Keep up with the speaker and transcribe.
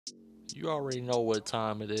You already know what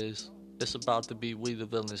time it is. It's about to be We the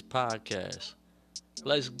Villains podcast.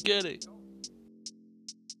 Let's get it.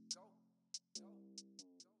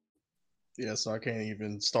 Yeah, so I can't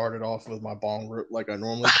even start it off with my bong rip like I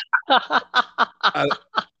normally. I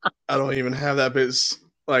I don't even have that bit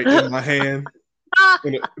like in my hand,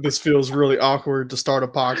 and this feels really awkward to start a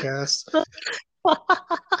podcast.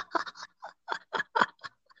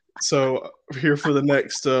 So here for the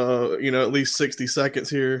next, at least 60 seconds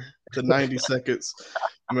here to 90 seconds,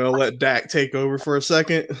 I'm gonna let Dak take over for a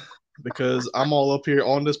second because I'm all up here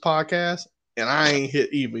on this podcast and I ain't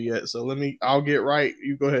hit Eva yet. So I'll get right.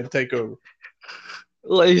 You go ahead and take over.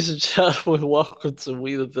 Ladies and gentlemen, welcome to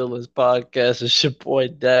We the Villains podcast. It's your boy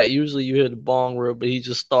Dak. Usually you hear the bong rip, but he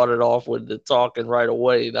just started off with the talking right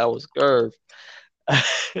away. That was Curve.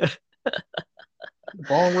 The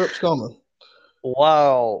bong rip's coming.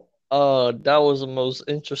 Wow. That was the most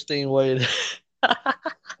interesting way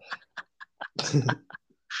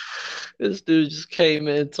this dude just came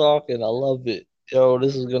in talking. I love it. Yo,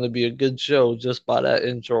 this is gonna be a good show just by that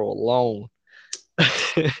intro alone.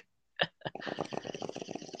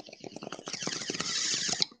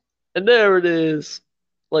 And there it is,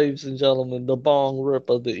 ladies and gentlemen, the bong rip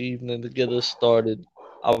of the evening to get us started.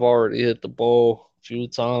 I've already hit the ball a few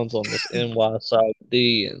times on this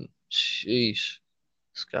NYSID, and sheesh,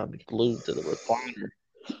 it's got me glued to the recliner.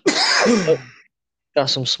 But got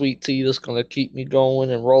some sweet tea that's gonna keep me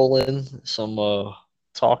going and rolling. Some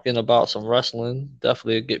talking about some wrestling,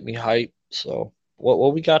 definitely get me hyped. So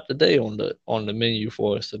what we got today on the menu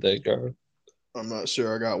for us today, girl? I'm not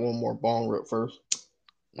sure. I got one more bong rip first.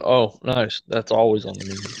 Oh, nice. That's always on the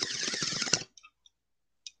menu.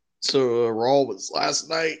 So Raw was last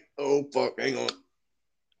night. Oh fuck, hang on.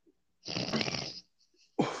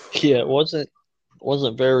 Yeah, it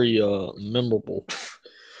wasn't very memorable.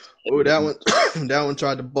 Oh, that one, that one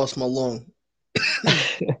tried to bust my lung.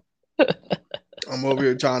 I'm over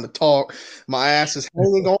here trying to talk. My ass is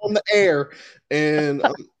hanging on the air, and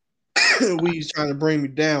we's trying to bring me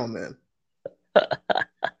down, man.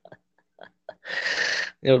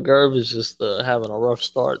 Gerb is just having a rough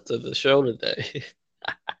start to the show today.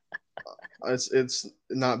 It's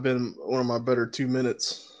not been one of my better 2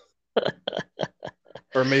 minutes,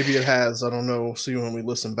 or maybe it has. I don't know. We'll see when we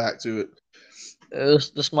listen back to it.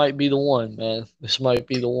 This might be the one, man. This might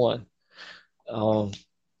be the one. Um,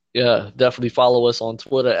 yeah, definitely follow us on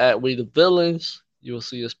Twitter at We the Villains. You will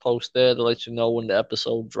see us post there to let you know when the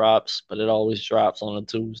episode drops, but it always drops on a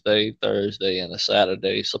Tuesday, Thursday, and a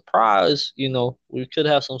Saturday. Surprise, we could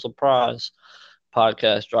have some surprise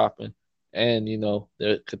podcast dropping. And,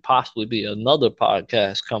 there could possibly be another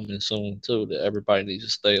podcast coming soon, too, that everybody needs to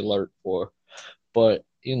stay alert for. But,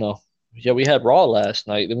 yeah, we had Raw last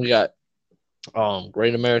night. Then we got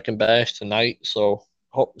Great American Bash tonight. So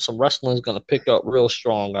hope some wrestling is going to pick up real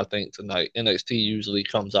strong, I think, tonight. NXT usually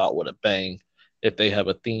comes out with a bang if they have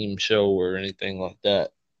a theme show or anything like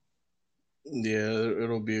that. Yeah,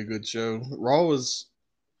 it'll be a good show. Raw was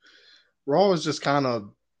just kind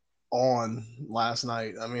of on last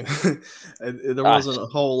night. I mean, there Ah, wasn't a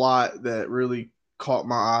whole lot that really caught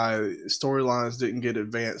my eye. Storylines didn't get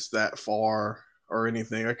advanced that far or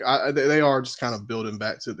anything. Like they are just kind of building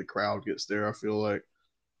back to the crowd gets there. I feel like.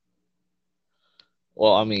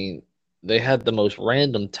 well, I mean, they had the most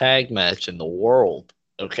random tag match in the world.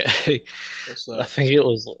 Okay. What's I that? think it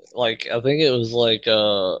was like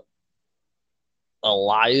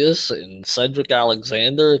Elias and Cedric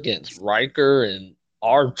Alexander against Riker and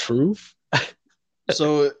R-Truth.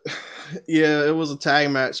 So, yeah, it was a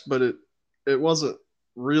tag match, but it wasn't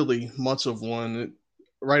really much of one.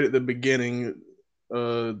 Right at the beginning,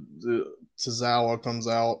 the Tozawa comes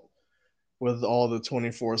out with all the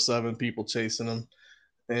 24/7 people chasing him,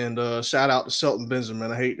 and shout out to Shelton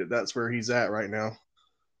Benjamin. I hate that that's where he's at right now.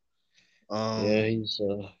 Yeah,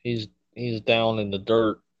 Um, he's down in the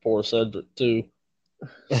dirt for Cedric too.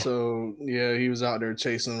 so yeah, he was out there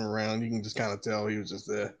chasing him around. You can just kind of tell he was just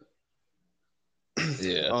there.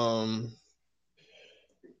 Yeah. um,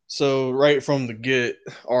 so right from the get,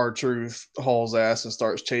 R-Truth hauls ass and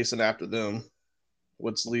starts chasing after them,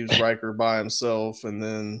 which leaves Riker by himself,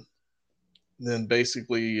 and then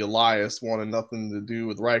basically Elias wanted nothing to do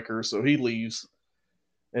with Riker, so he leaves,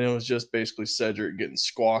 and it was just basically Cedric getting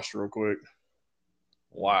squashed real quick.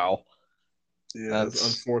 Wow. Yeah, That's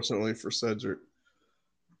unfortunately for Cedric.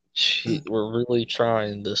 we're really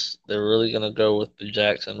trying this. They're really gonna go with the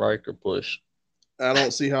Jackson Riker push. I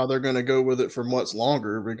don't see how they're going to go with it for much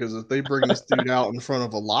longer because if they bring this dude out in front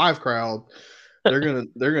of a live crowd, they're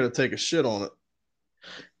gonna take a shit on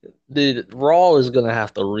it. Dude, Raw is gonna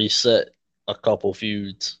have to reset a couple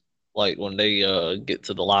feuds. Like when they get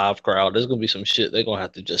to the live crowd, there's gonna be some shit they're gonna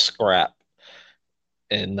have to just scrap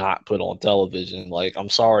and not put on television. Like, I'm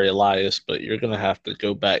sorry, Elias, but you're gonna have to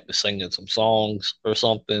go back to singing some songs or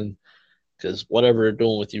something because whatever they're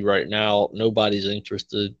doing with you right now, nobody's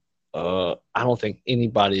interested. I don't think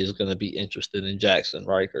anybody is gonna be interested in Jackson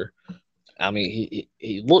Riker. I mean,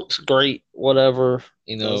 he looks great, whatever,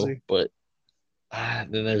 Does he? but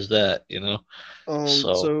then there's that, So,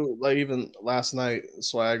 So like even last night,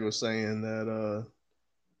 Swag was saying that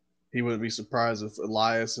he wouldn't be surprised if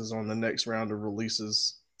Elias is on the next round of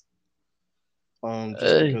releases. Just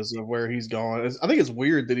hey, because of where he's gone. I think it's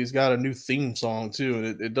weird that he's got a new theme song too,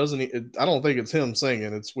 and it doesn't. I don't think it's him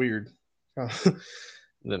singing. It's weird.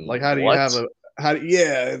 then Like, how do you what? have a how?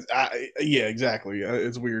 Yeah, yeah, exactly.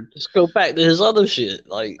 It's weird. Just go back to his other shit.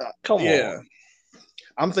 Like, come on. Yeah,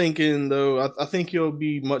 I'm thinking though. I think he'll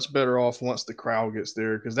be much better off once the crowd gets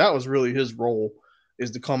there because that was really his role, is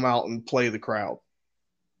to come out and play the crowd.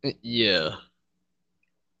 Yeah,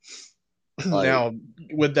 like Now,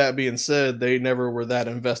 with that being said, they never were that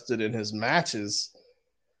invested in his matches.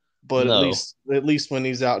 But at no. least at least when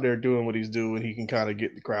he's out there doing what he's doing, he can kind of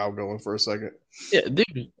get the crowd going for a second. Yeah,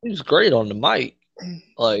 dude, he's great on the mic.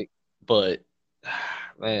 Like, but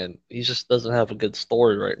man, he just doesn't have a good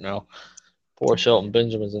story right now. Poor Shelton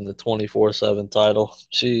Benjamin's in the 24/7 title.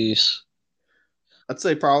 Jeez. I'd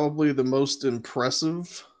say probably the most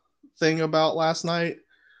impressive thing about last night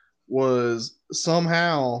was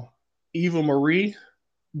somehow Eva Marie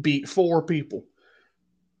beat four people.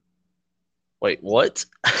 Wait, what?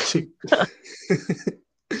 She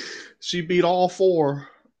she beat all four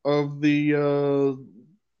of the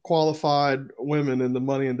qualified women in the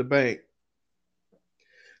Money in the Bank.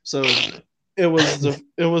 So it was an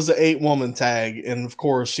 8-woman tag, and of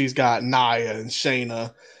course she's got Naya and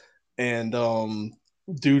Shayna and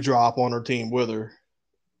Dewdrop on her team with her.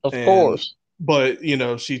 Of And course. but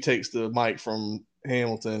she takes the mic from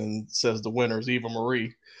Hamilton and says the winner is Eva Marie.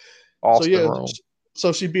 So Austin yeah, Rome.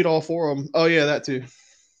 so she beat all four of them. Oh yeah, that too.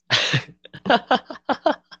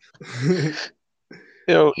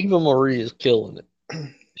 Eva Marie is killing it.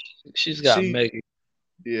 She's got she Meg.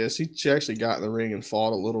 yeah, she actually got in the ring and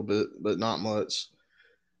fought a little bit, but not much.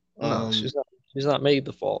 No, Um, she's not made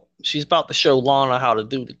the fault. She's about to show Lana how to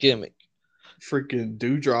do the gimmick. Freaking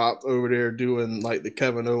Dewdrop over there doing like the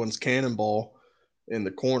Kevin Owens cannonball in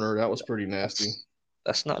the corner. That was pretty nasty.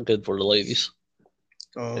 That's not good for the ladies.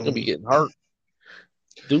 They're gonna be Um, getting hurt.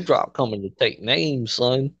 Dewdrop coming to take names,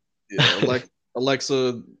 son. yeah, like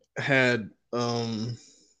Alexa had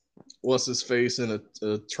what's his face in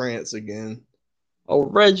a trance again. Oh,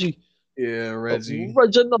 Reggie. Yeah, Oh, Reggie.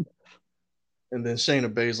 Reginald. And then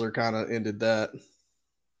Shayna Baszler kind of ended that.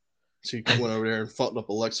 She went over there and fucked up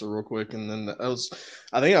Alexa real quick, and then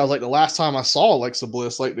I think that was like the last time I saw Alexa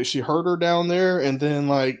Bliss. Like, that she hurt her down there, and then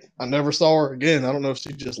like I never saw her again. I don't know if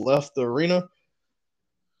she just left the arena,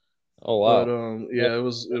 Oh but wow. yeah, it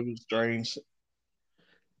was strange.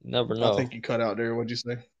 Never I know. think you cut out there. What'd you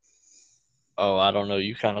say? Oh, I don't know.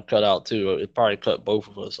 You kind of cut out too. It probably cut both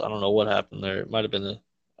of us. I don't know what happened there. It might have been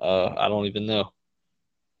I don't even know.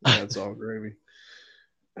 That's all gravy.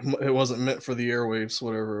 It wasn't meant for the airwaves,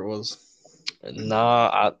 whatever it was.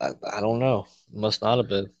 Nah, I don't know. Must not have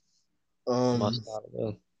been. Must Um, not have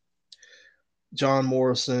been. John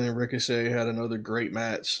Morrison and Ricochet had another great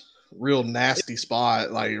match. Real nasty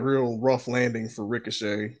spot, like real rough landing for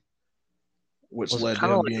Ricochet, which Was it led to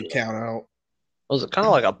kind of him like being count out.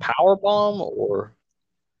 a power bomb or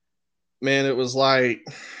Man, it was like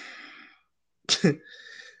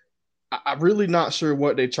I'm really not sure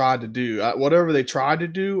what they tried to do. Whatever they tried to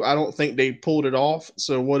do, I don't think they pulled it off.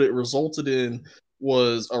 So what it resulted in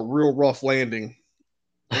was a real rough landing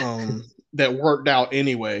that worked out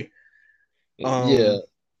anyway. yeah? Um,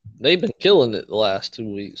 They've been killing it the last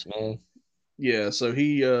 2 weeks, man. yeah, so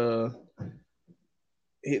they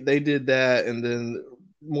did that, and then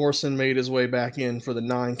Morrison made his way back in for the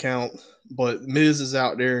 9 count. But Miz is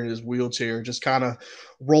out there in his wheelchair, just kind of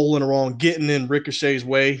rolling around, getting in Ricochet's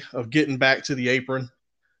way of getting back to the apron.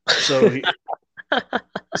 So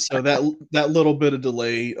that little bit of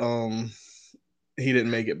delay, he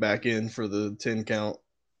didn't make it back in for the 10 count.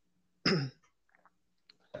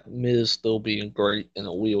 Miz still being great in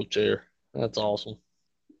a wheelchair. That's awesome.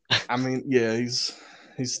 I mean, yeah, he's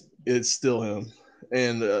it's still him.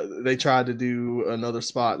 And they tried to do another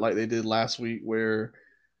spot like they did last week, where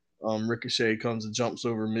Ricochet comes and jumps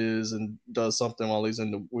over Miz and does something while he's in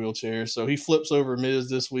the wheelchair. So he flips over Miz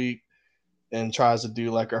this week and tries to do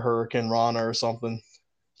like a Hurricane Rana or something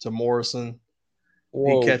to Morrison. He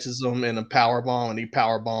Whoa. catches him in a power bomb, and he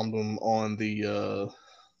power bombed him on the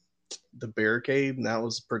the barricade, and that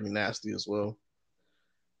was pretty nasty as well.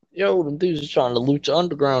 Yo, them dudes are trying to lucha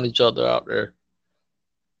underground each other out there.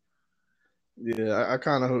 Yeah, I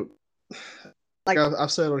kind of hope. Like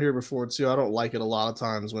I've said on here before too, I don't like it a lot of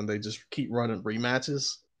times when they just keep running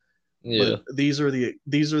rematches. Yeah. But these are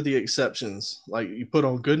the exceptions. Like you put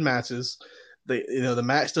on good matches, the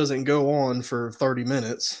match doesn't go on for 30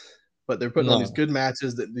 minutes, but they're putting on these No. good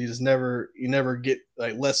matches that you never get,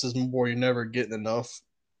 like less is more. You're never getting enough.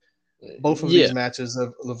 Both of Yeah, these matches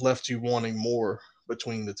have left you wanting more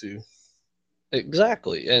between the two.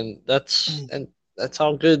 exactly. And that's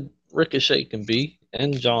how good Ricochet can be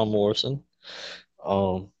and John Morrison.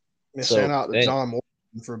 Um And shout so out to and John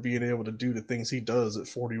Morrison for being able to do the things he does at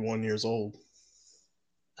 41 years old.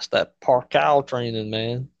 that's that parkour training,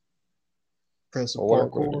 man. Prince of Or whatever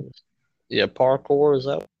it Parkour. is. Yeah, parkour, is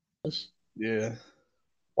that what it is? Yeah.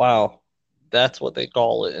 Wow. That's what they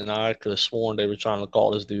call it, and I could have sworn they were trying to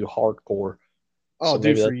call this dude hardcore. Oh, So dude,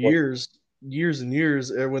 maybe for that's what. years and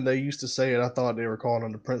years, when they used to say it, I thought they were calling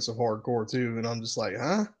him the Prince of Hardcore too, and I'm just like,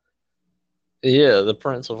 huh? Yeah, the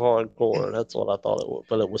Prince of Hardcore. That's what I thought it was,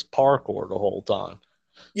 but it was parkour the whole time.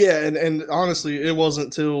 Yeah, and honestly, it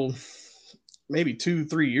wasn't till maybe 2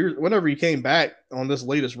 3 years, whenever he came back on this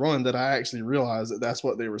latest run, that I actually realized that that's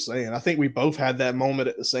what they were saying. I think we both had that moment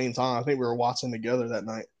at the same time. I think we were watching together that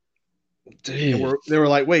night, and Dude. they were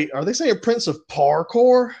like, wait, are they saying Prince of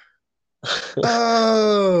Parkour?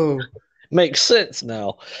 Oh, Makes sense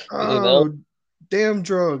now, you know? oh, damn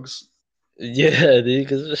drugs. Yeah, dude,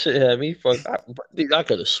 because this shit had me fucked. Dude, I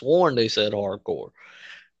could have sworn they said hardcore.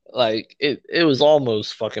 Like, it was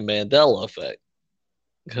almost fucking Mandela effect.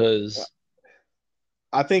 Because,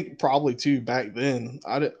 I think probably too back then.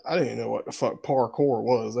 I didn't know what the fuck parkour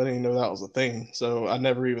was. I didn't know that was a thing. So I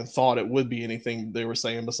never even thought it would be anything they were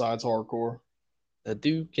saying besides hardcore. a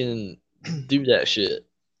dude can do that shit.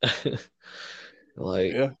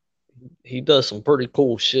 Like, Yeah, he does some pretty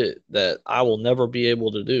cool shit that I will never be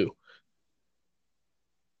able to do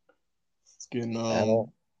it's getting at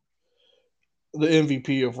all. the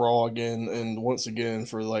MVP of Raw again, and once again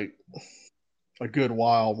for like a good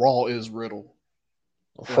while. Raw is Riddle.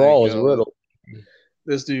 For Like all his riddle.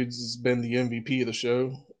 this dude's been the MVP of the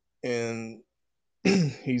show, and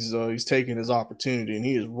he's taking his opportunity and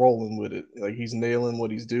he is rolling with it. Like he's nailing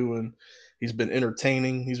what he's doing. He's been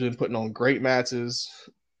entertaining. He's been putting on great matches,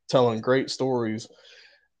 telling great stories.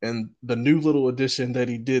 And the new little addition that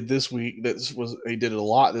he did this week, he did it a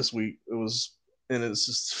lot this week. It's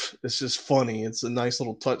just funny. It's a nice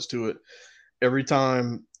little touch to it. Every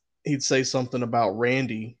time he'd say something about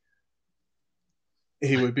Randy,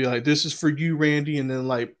 he would be like, "This is for you, Randy," and then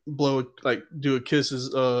do a kiss his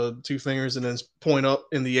two fingers and then point up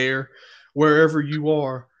in the air, wherever you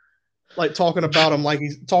are, like talking about him like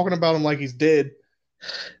he's dead.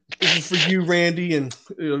 This is for you, Randy, and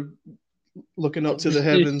looking up to the This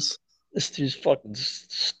dude's, heavens. this dude's fucking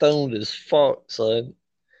stoned as fuck, son.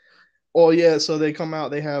 Oh yeah, so they come out.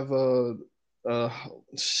 They have uh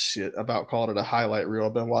shit about called it a highlight reel.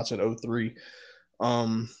 I've been watching '03, a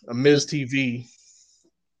Miz TV,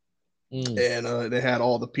 Mm. and they had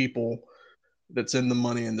all the people that's in the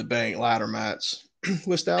Money in the Bank ladder match,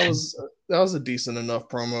 which that was a decent enough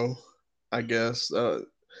promo, I guess.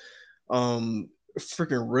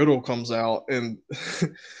 Freaking Riddle comes out, and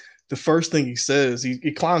the first thing he says,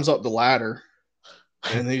 he climbs up the ladder,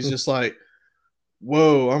 and he's just like,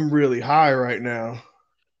 "Whoa, I'm really high right now."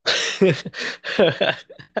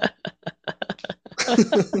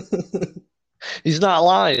 He's not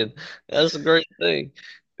lying. That's a great thing.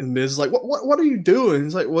 And Miz is like, what are you doing?"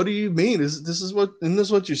 He's like, "What do you mean? Isn't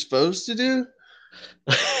this what you're supposed to do?"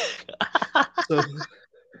 So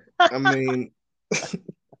I mean,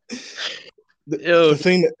 Yo,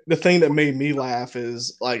 the thing that made me laugh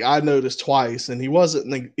is like I noticed twice, and he was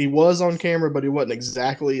on camera, but he wasn't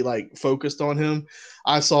exactly like focused on him.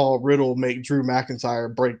 I saw Riddle make Drew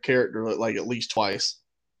McIntyre break character like at least twice.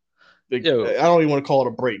 I yo, don't even want to call it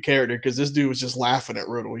a break character because this dude was just laughing at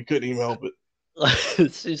Riddle. He couldn't even help it.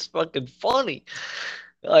 it's just fucking funny.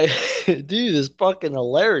 Like, dude is fucking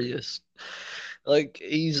hilarious. Like,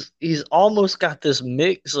 he's almost got this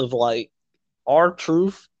mix of like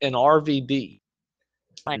R-Truth and RVD,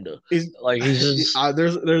 kinda. He's, Like he's just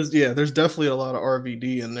there's definitely a lot of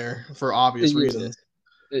RVD in there for obvious yeah, reasons.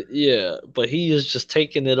 yeah. But he is just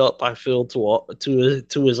taking it up. I feel to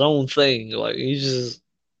his own thing. Like he's just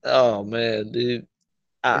oh man, dude.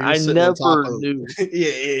 He I was sitting on top never of knew.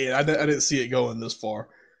 yeah. I didn't see it going this far.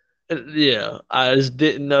 Yeah, I just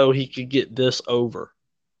didn't know he could get this over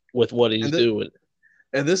with what he's And th- doing.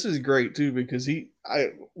 and this is great too because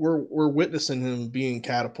we're witnessing him being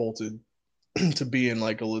catapulted to being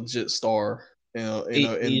like a legit star. And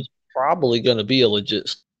He's probably going to be a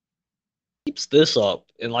legit. Keeps this up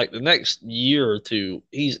in like the next year or two,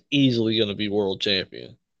 he's easily going to be world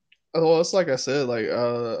champion. oh, it's like I said, like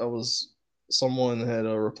I was someone had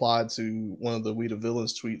replied to one of the We the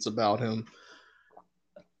Villains tweets about him,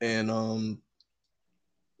 and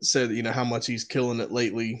said how much he's killing it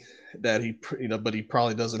lately. That but he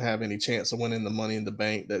probably doesn't have any chance of winning the Money in the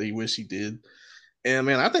Bank that he wish he did. And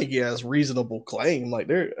man, I think he has reasonable claim. Like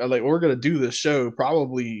we're gonna do this show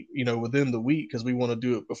probably within the week because we want to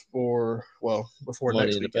do it before Money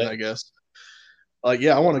next in the weekend, Bank. I guess.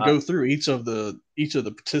 Yeah, I want to Well, go through each of the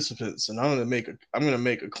participants, and I'm gonna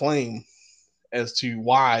make a claim as to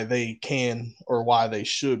why they can or why they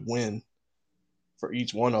should win for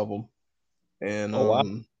each one of them. And oh wow,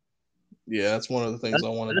 yeah, that's one of the things I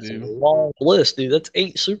want to that's a do. long list, dude. That's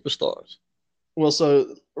 8 superstars. Well,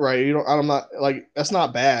 so right, I'm not like that's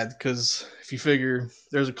not bad because if you figure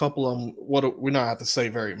there's a couple of them, what we not have to say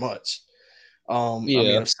very much. I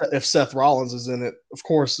Yeah, mean, if Seth Rollins is in it, of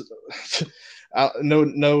course,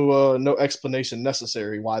 no explanation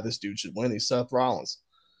necessary why this dude should win. He's Seth Rollins.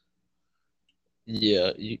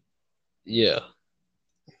 yeah, yeah.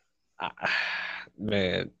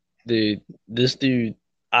 Man, dude, this dude.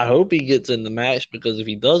 I hope he gets in the match because if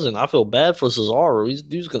he doesn't, I feel bad for Cesaro. He's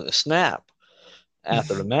dude's gonna snap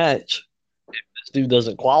after the match. This dude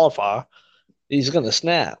doesn't qualify. He's gonna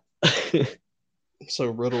snap. So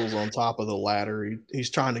Riddle's on top of the ladder.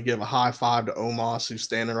 He's trying to give a high five to Omos, who's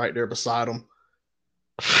standing right there beside him.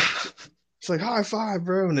 It's like high five,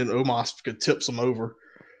 bro, and then Omos could tips him over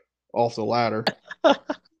off the ladder.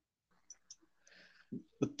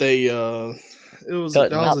 But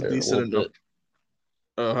that Cutting was out a there a little decent. bit.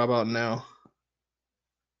 How about now?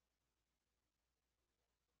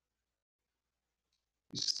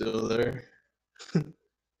 You still there?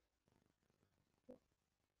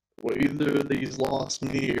 Well, either of these lost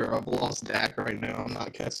me or I've lost Dak right now. I'm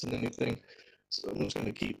not catching anything, so I'm just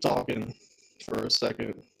gonna keep talking for a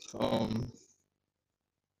second.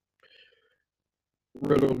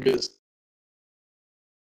 Riddle gets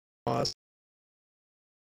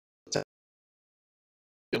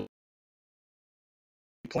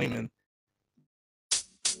claiming.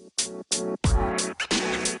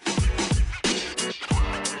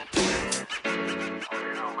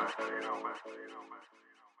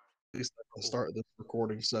 At least I can start this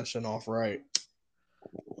recording session off right.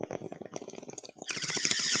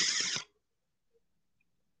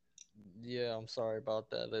 Yeah, I'm sorry about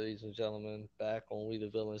that, ladies and gentlemen. Back on We the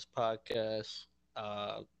Villains podcast.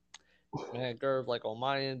 Uh, man, Gerv, like on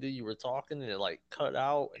my end, you were talking and it like cut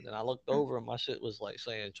out, and then I looked over and my shit was like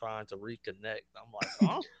saying trying to reconnect. I'm like,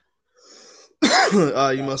 huh?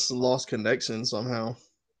 You must have lost connection somehow.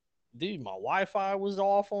 Dude, my Wi-Fi was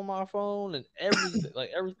off on my phone, and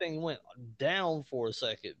everything went down for a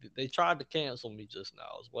second. They tried to cancel me just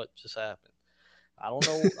now. Is what just happened. I don't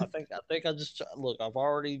know. I think I just look. I've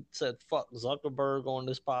already said fuck Zuckerberg on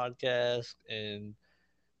this podcast, and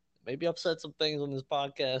maybe I've said some things on this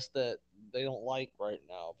podcast that they don't like right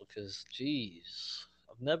now because, geez,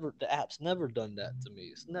 the app's never done that to me.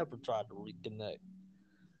 It's never tried to reconnect.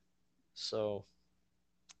 So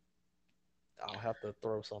I'll have to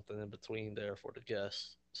throw something in between there for the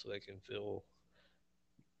guests so they can feel.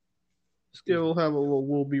 Yeah, Excuse me.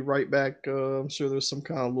 We'll be right back. I'm sure there's some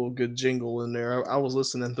kind of little good jingle in there. I was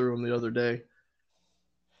listening through them the other day.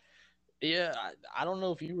 Yeah, I don't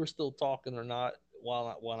know if you were still talking or not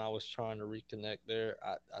when I was trying to reconnect there.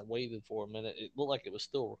 I waited for a minute. It looked like it was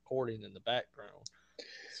still recording in the background.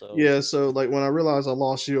 So Yeah, so like when I realized I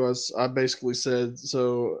lost you, I basically said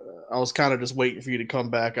so. I was kind of just waiting for you to come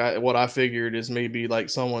back. What I figured is maybe like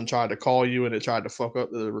someone tried to call you and it tried to fuck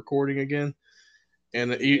up the recording again.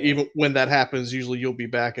 And yeah, even when that happens, usually you'll be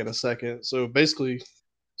back in a second. So basically,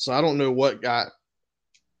 so I don't know what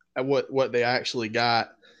they actually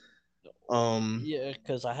got. yeah,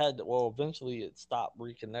 because I had to, well, eventually it stopped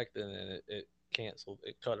reconnecting and it canceled.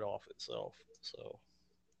 It cut it off itself. So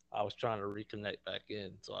I was trying to reconnect back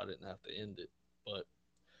in, so I didn't have to end it. But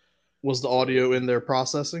Was the so it audio in there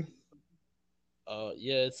processing?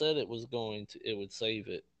 yeah, it said it would save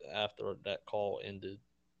it after that call ended.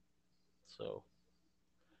 So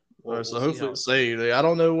All right, we'll so see hopefully how it's it goes. saved. I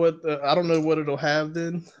don't know what it'll have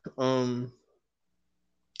then. Um,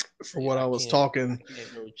 for Yeah, what I was I talking,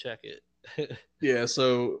 can't really check it. yeah.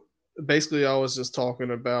 So basically, I was just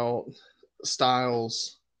talking about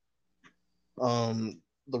Styles.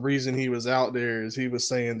 The reason he was out there is he was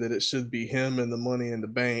saying that it should be him and the Money in the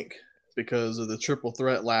Bank because of the triple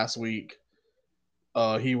threat last week.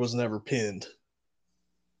 He was never pinned.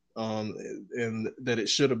 and that it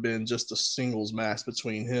should have been just a singles match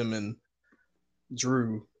between him and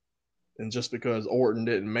Drew, and just because Orton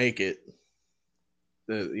didn't make it,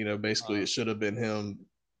 that basically it should have been him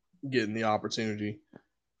getting the opportunity.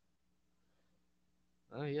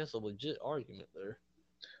 He has a legit argument there.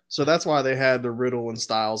 So that's why they had the Riddle and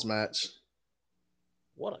Styles match.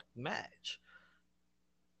 What a match!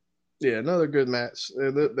 Yeah, another good match.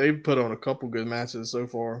 They've put on a couple good matches so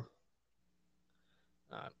far.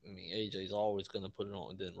 I mean, AJ's always going to put it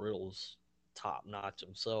on. And then Riddle's top notch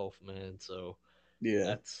himself, man. So Yeah,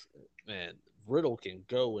 that's man. Riddle can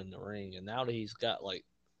go in the ring, and now that he's got like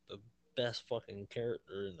the best fucking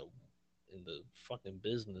character in the fucking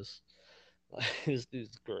business, like, this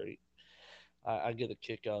dude's great. I get a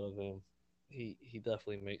kick out of him. He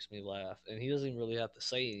definitely makes me laugh, and he doesn't even really have to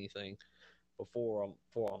say anything before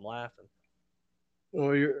I'm laughing. well,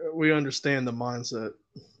 we understand the mindset,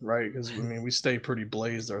 right? Because we stay pretty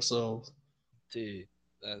blazed ourselves. Dude,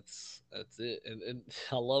 that's it. And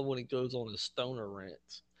I love when he goes on his stoner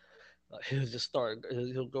rants. Like, he'll just start.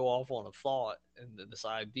 He'll go off on a thought and then this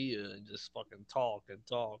idea, and just fucking talk and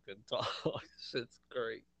talk and talk. Shit's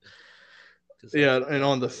great. Because Yeah, that's and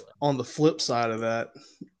on exactly the what. on the flip side of that,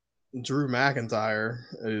 Drew McIntyre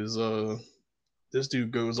is this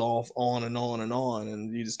dude goes off on and on and on,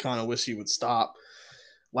 and you just kind of wish he would stop.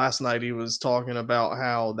 Last night he was talking about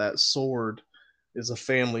how that sword is a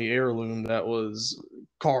family heirloom that was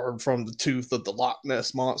carved from the tooth of the Loch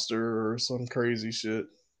Ness monster or some crazy shit.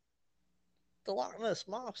 The Loch Ness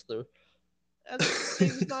monster. That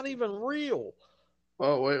thing's not even real.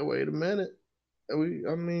 Oh wait a minute.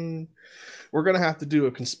 We're gonna have to do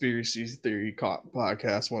a conspiracy theory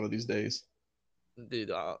podcast one of these days. Dude,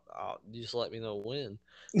 you just let me know when.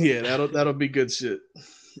 Yeah, that'll be good shit.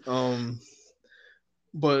 Um,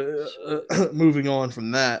 but Shit. moving on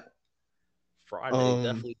from that, Friday um,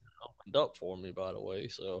 definitely opened up for me, by the way.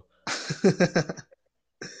 So,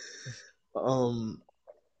 um,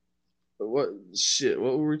 what shit?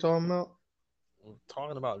 What were we talking about? we're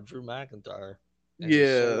talking about Drew McIntyre and his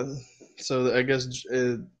Yeah, sword. so I guess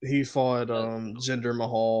he fought Uh, Jinder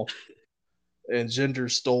Mahal, and Jinder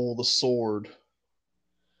stole the sword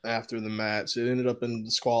after the match. It ended up in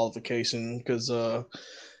disqualification because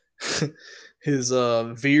his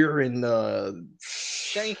Veer and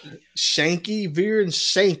Shanky. Veer and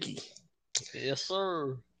Shanky. Yes,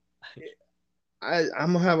 sir.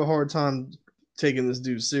 I'm gonna have a hard time taking this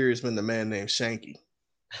dude serious when the man named Shanky.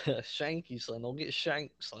 Shanky, son. Don't get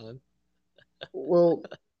shanked, son. Well,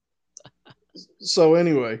 so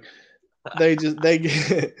anyway, they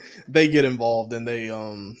get they get involved and they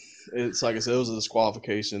it's like I said, it was a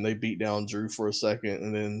disqualification. They beat down Drew for a second,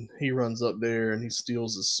 and then he runs up there and he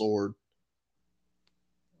steals his sword.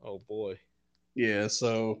 Oh, boy. Yeah,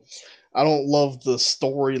 so I don't love the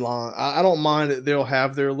storyline. I don't mind that they'll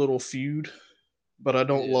have their little feud, but I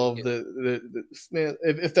don't Yeah, love that man.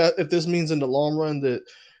 If this means in the long run that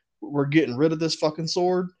we're getting rid of this fucking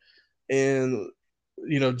sword, and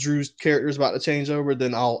Drew's character is about to change over,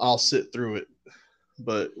 then I'll sit through it.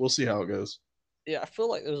 But we'll see how it goes. yeah. I feel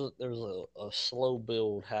like there's a slow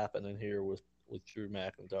build happening here with Drew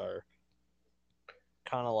McIntyre.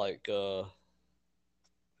 Kind of like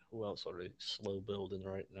who else are they slow building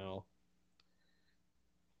right now?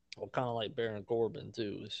 Well, kind of like Baron Corbin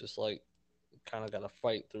too. It's just like kind of got to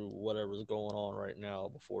fight through whatever's going on right now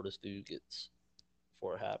before this dude gets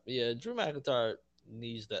before it happens. Yeah, Drew McIntyre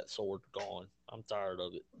needs that sword gone. I'm tired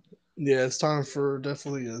of it. Yeah, it's time for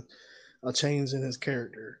definitely a change in his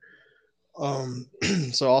character.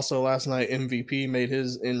 So also last night MVP made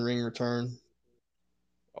his in ring return.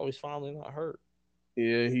 Oh, he's finally not hurt.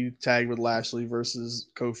 Yeah, he tagged with Lashley versus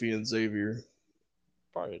Kofi and Xavier.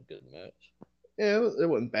 Probably a good match. Yeah, it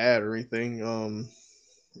wasn't bad or anything.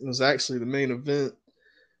 It was actually the main event.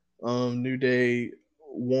 New Day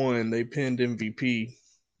won. They pinned MVP.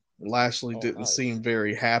 Lashley Oh, didn't nice. seem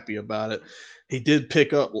very happy about it. He did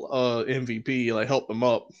pick up MVP, like help him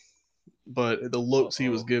up, but the Uh looks he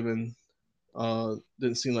was oh. given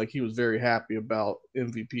didn't seem like he was very happy about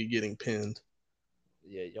MVP getting pinned.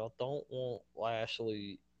 Yeah, y'all don't want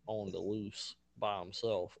Lashley on the loose by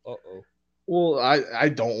himself. Uh oh. Well, I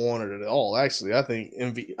don't want it at all. Actually, I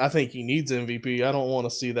think he needs MVP. I don't want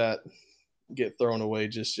to see that get thrown away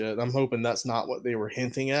just yet. I'm hoping that's not what they were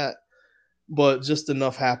hinting at, but just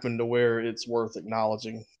enough happened to where it's worth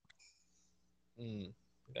acknowledging.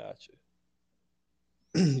 Gotcha.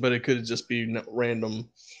 But it could just be random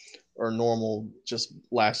or normal. Just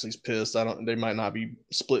Lashley's pissed. I don't. They might not be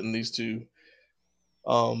splitting these two.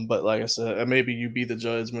 But like I said, maybe you be the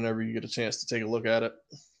judge whenever you get a chance to take a look at it.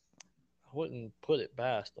 I wouldn't put it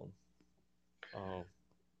past him. Um,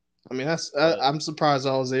 I mean, But I'm surprised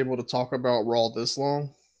I was able to talk about Raw this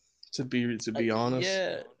long. To be honest,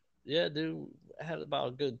 yeah, yeah, dude, I had about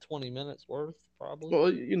a good 20 minutes worth, probably well,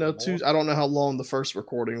 or two. more. I don't know how long the first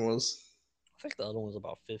recording was. I think the other one was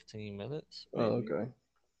about 15 minutes, Oh, maybe, okay.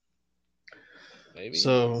 maybe.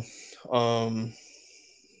 So, um,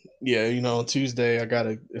 yeah, on Tuesday I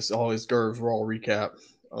gotta. It's always Gerv's Raw recap.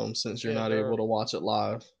 Since you're Yeah, not able to watch it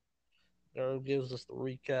live. Gerb gives us the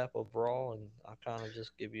recap of Raw, and I kind of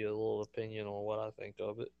just give you a little opinion on what I think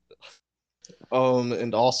of it.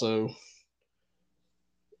 And also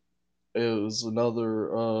it was another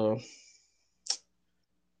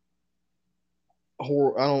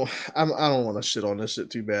horror. I don't want to shit on this shit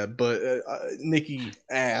too bad, but Nikki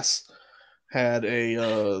Ass had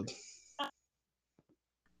a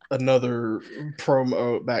another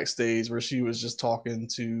promo backstage where she was just talking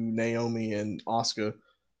to Naomi and Asuka.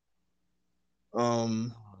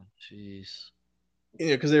 Um, Oh, jeez.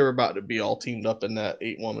 because they were about to be all teamed up in that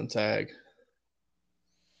 8-woman tag.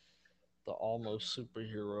 The almost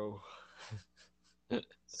superhero.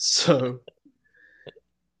 So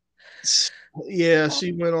yeah,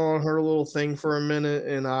 she went on her little thing for a minute,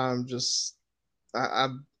 and I'm just I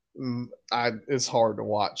it's hard to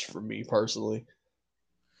watch for me personally.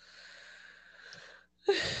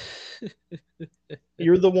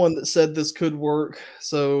 You're the one that said this could work,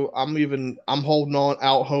 so I'm holding on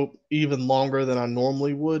out hope even longer than I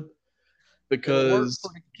normally would It'll work for because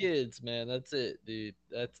the kids, man. That's it, dude.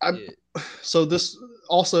 That's I it. so this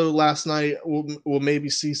also last night we'll maybe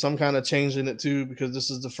see some kind of change in it too because this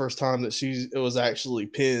is the first time that it was actually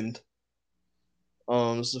pinned.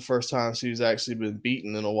 It's the first time she's actually been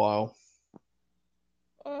beaten in a while.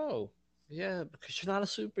 Oh, yeah, because you're not a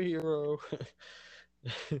superhero.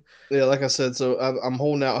 Yeah, like I said, so I'm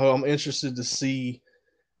holding out hope. I'm interested to see.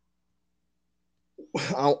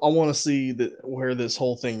 I want to see that where this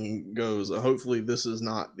whole thing goes. Hopefully, this is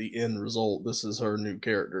not the end result. This is her new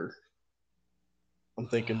character. I'm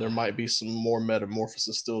thinking there might be some more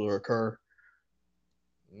metamorphosis still to occur.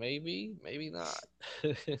 Maybe, maybe not.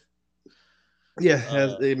 Yeah,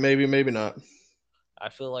 uh, maybe not. I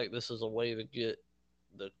feel like this is a way to get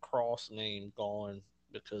the cross name going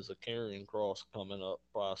because of carrying cross coming up,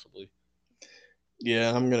 possibly.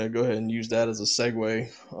 Yeah, I'm gonna go ahead and use that as a segue.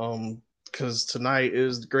 Because tonight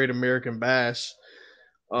is the Great American Bash.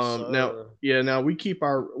 Yes, Now, sir. yeah, now we keep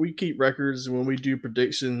records when we do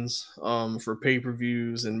predictions for pay per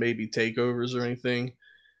views and maybe takeovers or anything,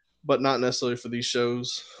 but not necessarily for these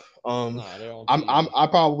shows. Um, Nah, they're on TV. I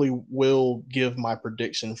probably will give my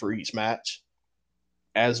prediction for each match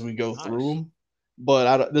as we go through Nice. them,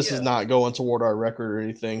 but this is Yeah, not going toward our record or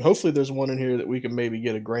anything. Hopefully, there's one in here that we can maybe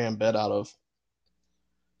get a grand bet out of.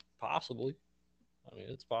 possibly. I mean,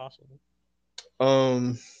 it's possible.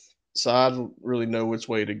 Um, so I don't really know which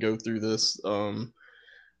way to go through this.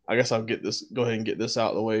 I guess I'll go ahead and get this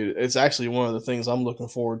out of the way. It's actually one of the things I'm looking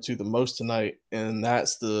forward to the most tonight, and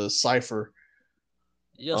that's the cipher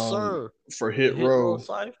Yes, um, sir. for The Hit Hit Row Row.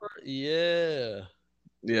 Cipher. Yeah.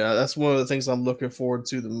 Yeah, that's one of the things I'm looking forward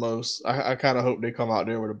to the most. I kind of hope they come out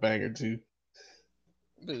there with a banger too.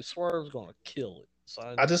 Dude, Swerve's gonna kill it,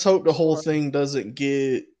 I son. just hope the whole Swerve. thing doesn't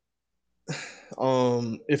get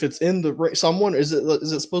if it's in the ring. So I'm wondering, is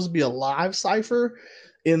it supposed to be a live cipher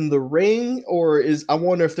in the ring, or is I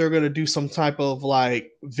wonder if they're gonna do some type of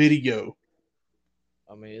like video.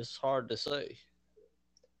 I mean, it's hard to say.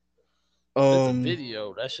 If it's a Um,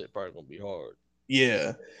 video, that shit probably gonna be hard.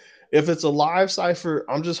 yeah, if it's a live cipher,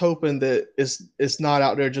 I'm just hoping that it's not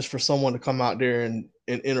out there just for someone to come out there and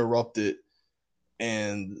interrupt it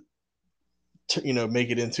and make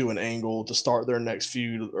it into an angle to start their next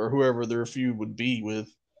feud or whoever their feud would be with.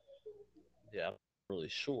 Yeah, I'm not really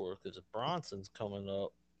sure because if Bronson's coming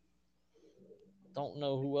up, don't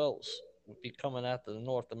know who else would be coming after the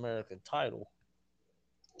North American title.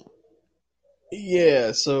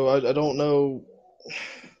 Yeah, so I don't know.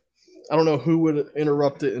 I don't know who would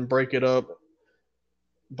interrupt it and break it up,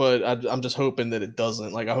 but I'm just hoping that it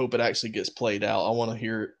doesn't. Like, I hope it actually gets played out. I want to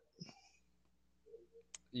hear it.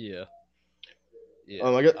 Yeah, yeah.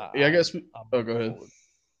 I guess. I'm Oh, go looking ahead. forward.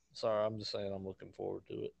 Sorry, I'm just saying I'm looking forward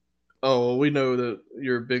to it. Oh, well, we know that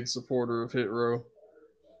you're a big supporter of Hit Row,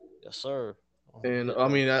 Yes, sir. I'm a and Hit I Row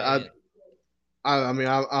mean, fan.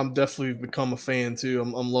 I'm definitely become a fan too.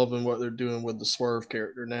 I'm loving what they're doing with the Swerve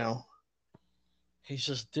character now. He's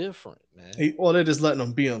just different, man. They're just letting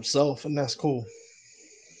him be himself, and that's cool.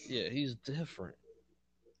 Yeah, he's different.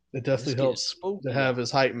 It And it's definitely getting helps to spooky have out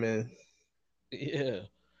his there. hype man. Yeah, It's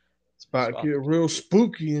it's about to about get to real get.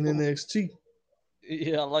 spooky in NXT.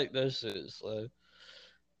 Yeah, I like that shit. So,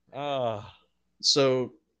 ah,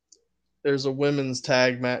 So there's a women's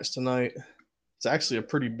tag match tonight. It's actually a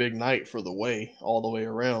pretty big night for the way all the way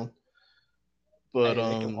around. But Hey,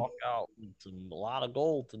 they can walk out with a lot of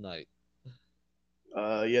gold tonight,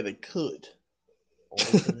 yeah, they could. or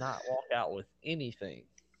they could not walk out with anything.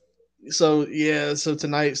 So yeah, so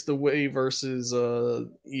tonight's the Way versus Io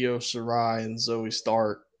Shirai and Zoe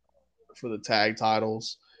Stark for the tag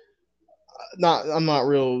titles. I'm not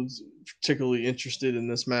real particularly interested in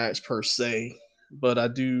this match per se, but I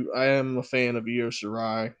am a fan of Io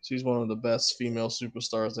Shirai. She's one of the best female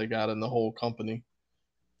superstars they got in the whole company.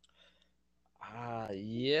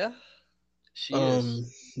 Yeah, she is. Um,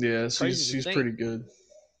 yeah, Crazy to she's think pretty good.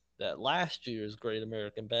 that last year's Great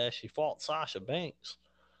American Bash, she fought Sasha Banks.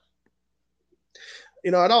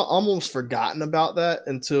 You know, I'd almost forgotten about that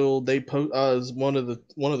until they one of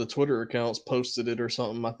the Twitter accounts posted it or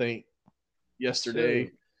something. I think yesterday.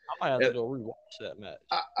 Shoot, I might have to go rewatch that match.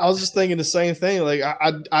 I was just thinking the same thing. Like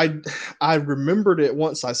I remembered it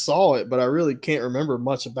once I saw it, but I really can't remember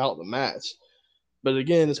much about the match. But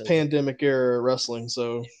again, it's Because pandemic era wrestling,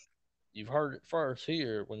 so you've heard it first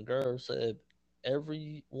here when Girl said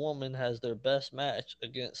every woman has their best match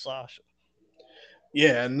against Sasha.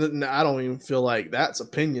 yeah. And I don't even feel like that's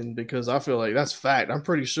opinion because I feel like that's fact. I'm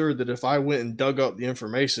pretty sure that if I went and dug up the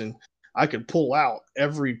information, I could pull out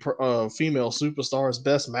every female superstar's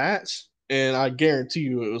best match, and I guarantee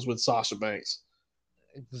you it was with Sasha Banks.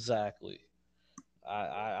 Exactly.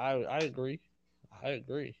 I agree. I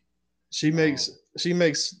agree. She makes Um, she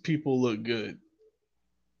makes people look good.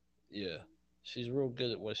 yeah, she's real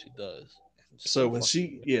good at what she does. And So still when fucking she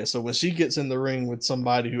good. yeah, so when she gets in the ring with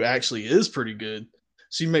somebody who actually is pretty good,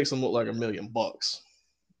 she makes them look like Yeah. $1 million.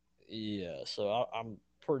 Yeah. So I'm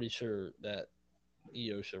pretty sure that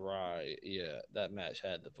Io Shirai, yeah, that match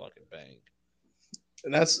had the fucking bang.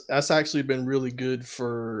 And that's actually been really good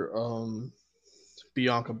for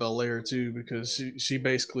Bianca Belair too, because she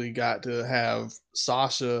basically got to have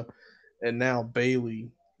Sasha and now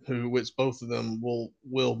Bailey, who which both of them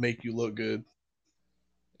will make you look good.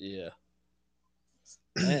 Yeah.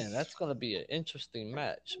 Man, that's gonna be an interesting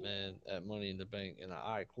match, man, at Money in the Bank in an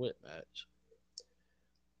I Quit match.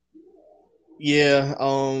 Yeah,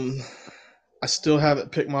 I still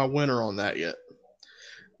haven't picked my winner on that yet.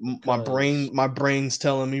 Cause My brain's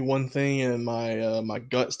telling me one thing and my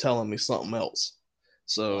gut's telling me something else.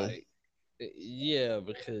 So like yeah,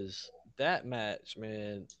 because that match,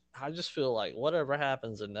 man, I just feel like whatever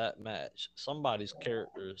happens in that match, somebody's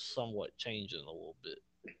character is somewhat changing a little bit.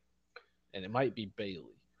 And it might be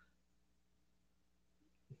Bailey.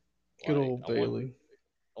 good Like old Bailey.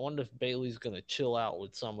 I wonder if Bailey's gonna chill out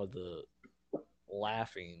with some of the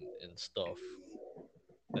laughing and stuff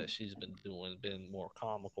that she's been doing, been more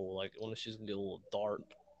comical. Like I wonder if she's gonna get a little dark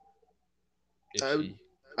if I she,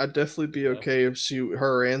 I'd definitely you be know. okay if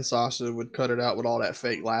her and Sasha would cut it out with all that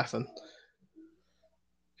fake laughing.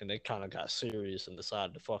 And they kind of got serious and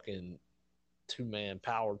decided to fucking 2-man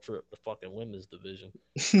power trip the fucking women's division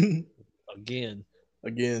again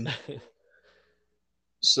Again. because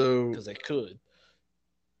So they could.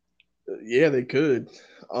 yeah, they could.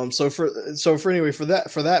 For anyway for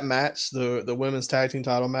that match, the women's tag team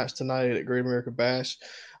title match tonight at Great American Bash,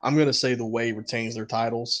 I'm gonna say the Way retains their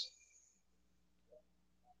titles.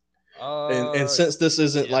 And Uh, since this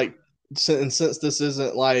isn't yeah, like since this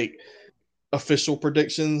isn't like official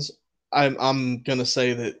predictions, I'm gonna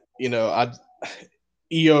say that I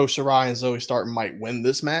Io Shirai and Zoe Stark might win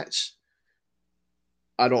this match.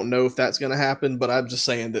 I don't know if that's gonna happen, but I'm just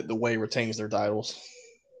saying that the Way retains their titles.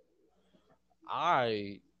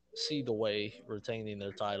 I see the Way retaining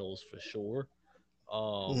their titles for sure.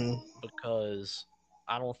 Mm-hmm. Because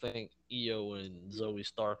I don't think Io and Zoe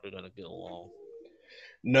Stark are gonna get along,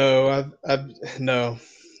 No, no,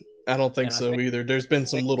 I don't think and so either. There's been I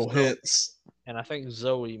some think little Zoe hints. and I think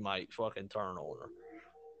Zoe might fucking turn on her,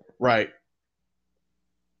 Right.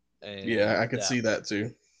 and Yeah, I could that see that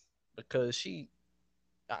too. because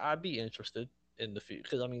I'd be interested in the future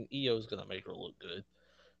because I mean Io's gonna make her look good.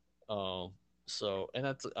 Um, so and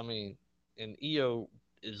that's I mean, and Io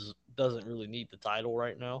is doesn't really need the title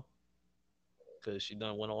right now because she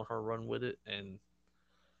done went on her run with it, and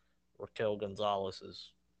Raquel Gonzalez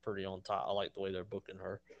is pretty on top. I like the way they're booking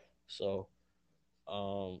her. So,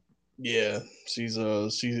 um, Yeah, she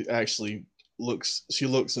actually looks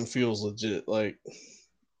and feels legit. Like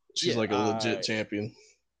she's yeah, like a legit champion.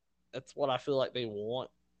 that's what I feel like they want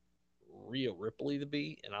Rhea Ripley to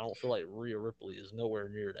be, and I don't feel like Rhea Ripley is nowhere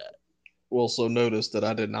near that. Also notice that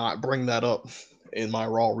I did not bring that up in my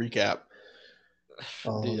Raw recap.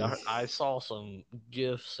 Dude, Um, I saw some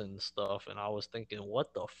gifs and stuff, and I was thinking,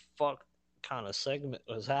 what the fuck kind of segment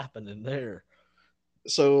was happening there?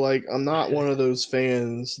 So like I'm not one of those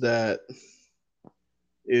fans that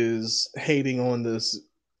is hating on this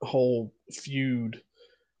whole feud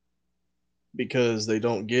because they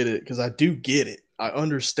don't get it, because I do get it. I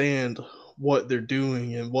understand what they're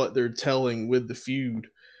doing and what they're telling with the feud.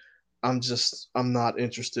 I'm not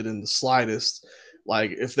interested in the slightest.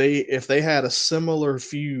 Like if they had a similar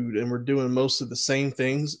feud and were doing most of the same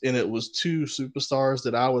things and it was two superstars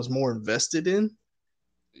that I was more invested in,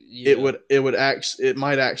 Yeah. it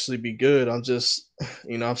might actually be good. I'm just,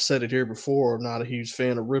 I've said it here before, I'm not a huge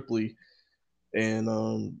fan of Ripley, and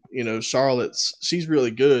she's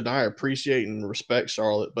really good and I appreciate and respect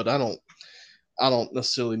Charlotte, but I don't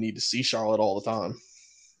necessarily need to see Charlotte all the time.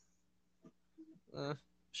 Eh,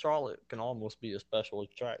 Charlotte can almost be a special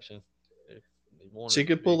attraction if they She wanted to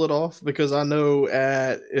could be. pull it off because I know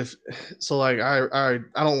at if so like I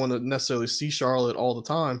don't want to necessarily see Charlotte all the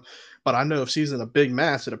time, but I know if she's in a big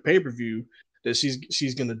match at a pay-per-view that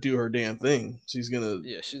she's gonna do her damn thing. She's gonna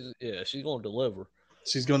deliver.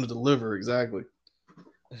 She's gonna deliver exactly.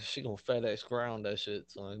 She gonna FedEx ground that shit,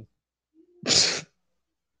 son.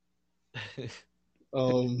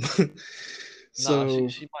 um Nah, she so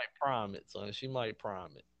she might prime it, son. She might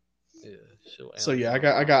prime it. Yeah, she'll so Amazon yeah, I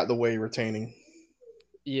prime. got the way retaining.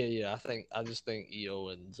 Yeah. I just think Io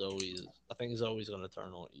and Zoe is. I think Zoe's gonna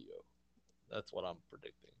turn on Io. That's what I'm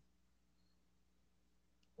predicting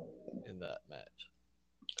in that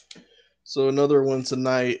match. So another one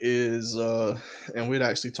tonight is and we'd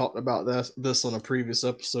actually talked about this on a previous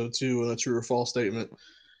episode too, in a true or false statement.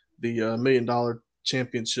 The $1 million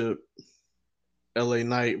championship, LA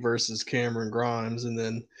Knight versus Cameron Grimes, and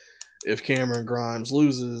then if Cameron Grimes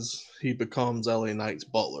loses, he becomes LA Knight's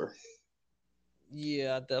butler.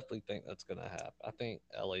 Yeah, I definitely think that's gonna happen. I think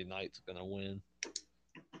LA Knight's gonna win.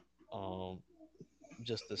 Um,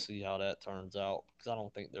 just to see how that turns out because I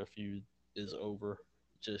don't think their feud is over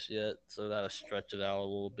just yet. So that'll stretch it out a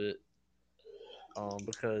little bit.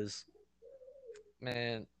 Because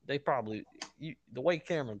man, they probably the way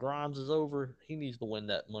Cameron Grimes is over, he needs to win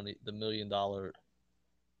that money, the $1 million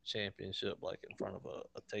championship, like in front of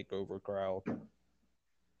a takeover crowd.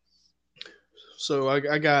 So I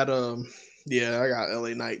got I got LA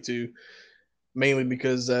Knight too, mainly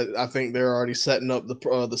because I think they're already setting up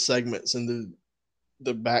the segments and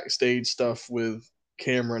the backstage stuff with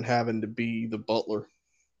Cameron having to be the butler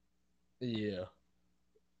Yeah,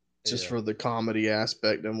 just yeah, for the comedy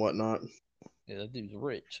aspect and whatnot. yeah. That dude's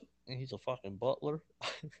rich, and he's a fucking butler.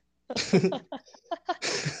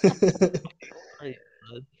 Great,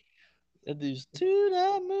 bud. That dude's to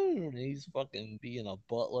the moon. He's fucking being a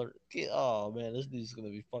butler. Oh man, this dude's gonna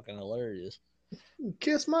be fucking hilarious.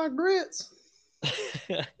 Kiss my grits.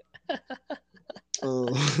 Uh,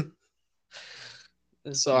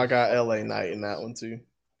 This so I dude's got fucking LA Knight in that one too.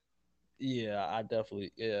 yeah. I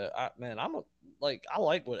definitely yeah. Man, I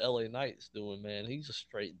like what LA Knight's doing. Man, he's a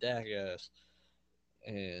straight jackass,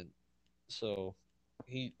 and so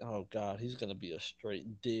oh god, he's gonna be a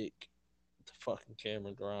straight dick to fucking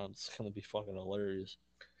Cameron Grimes. It's gonna be fucking hilarious.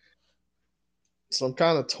 So I'm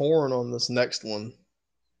kind of torn on this next one,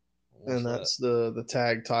 What's and that? that's the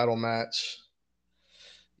tag title match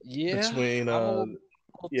Yeah, between I'm a little torn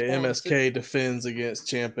too. MSK defends against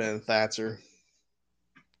Ciampa and Thatcher.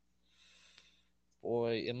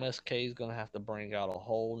 Boy, MSK is gonna have to bring out a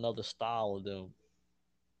whole nother style of them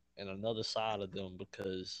and another side of them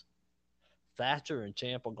because Thatcher and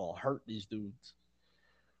Champ are gonna hurt these dudes.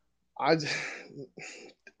 I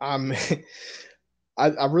I'm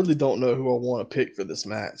I really don't know who I want to pick for this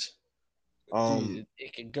match. Dude,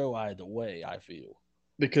 it can go either way. I feel.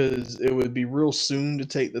 Because it would be real soon to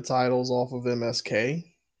take the titles off of MSK,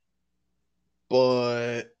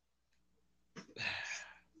 but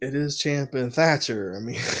it is Champ and Thatcher. I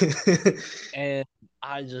mean,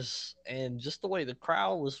 And just the way the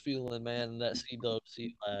crowd was feeling, man, in that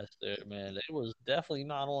CWC last there, man, they was definitely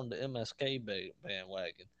not on the MSK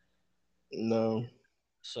bandwagon. no.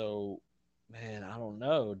 So, man, I don't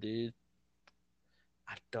know, dude.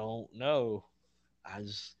 I don't know. I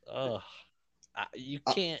just, you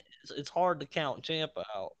Uh, can't. It's hard to count Champa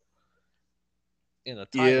out in a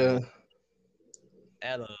title yeah. match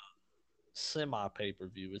at a semi pay per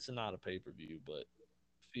view. It's not a pay per view, but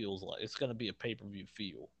feels like it's going to be a pay per view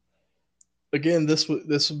feel Again, this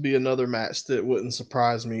would be another match that wouldn't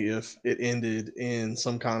surprise me if it ended in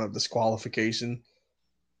some kind of disqualification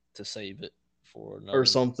to save it for or another.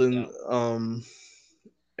 something. Yeah,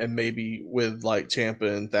 And maybe with like Champa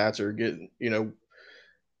and Thatcher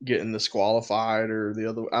getting disqualified or the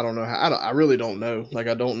other. I don't know. I really don't know. Like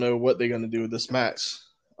I don't know what they're going to do with this match.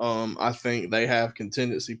 I think they have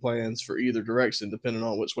contingency plans for either direction, depending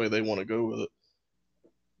on which way they want to go with it.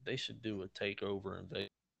 They should do a takeover in Vegas.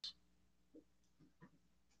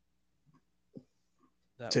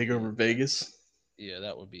 That would Take be over Vegas. yeah,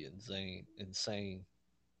 that would be insane. Insane.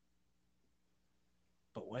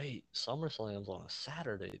 But wait, SummerSlam's on a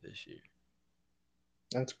Saturday this year.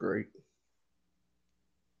 That's great.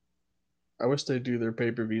 I wish they do their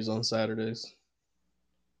pay per views on Saturdays.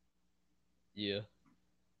 Yeah,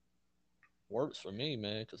 works for me,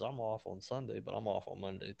 man, because I'm off on Sunday, but I'm off on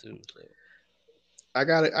Monday too. So I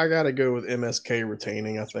gotta go with MSK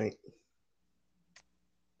retaining. I think.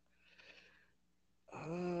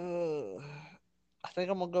 uh, I think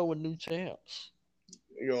I'm gonna go with new champs.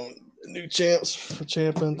 You know, new champs for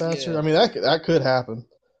Ciampa and Thatcher. I Yeah, mean, that could happen.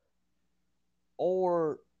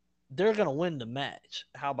 or they're gonna win the match.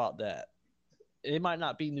 How about that? It might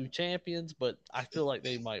not be new champions, but I feel like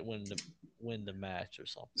they might win the match or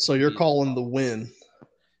something. So you're Be at the calling the top. win.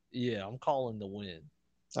 Yeah, I'm calling the win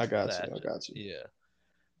I for got you. I Thatcher. got you.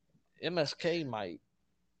 Yeah, MSK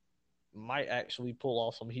might actually pull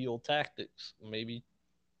off some heel tactics. Maybe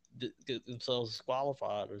get themselves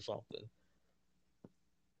disqualified or something.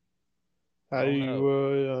 I How do don't you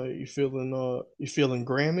know. you feeling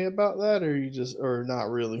Grammy about that, or you just or not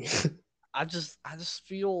really? I just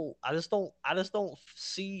don't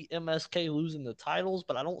see MSK losing the titles,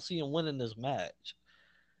 but I don't see him winning this match.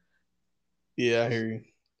 Yeah, I Is hear you.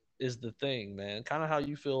 is the thing, man. Kind of how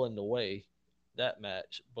you feel in the way that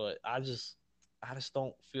match, but I just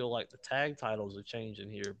don't feel like the tag titles are changing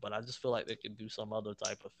here, but I just feel like they could do some other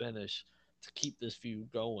type of finish to keep this feud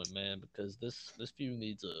going, man, because this feud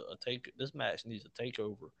needs a take this match needs a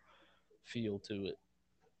takeover feel to it.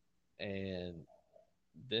 And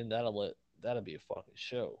then that'll be a fucking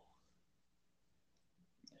show.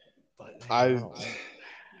 But man, I I don't know.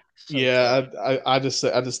 So yeah, tough. I just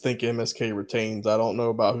think MSK retains. I don't know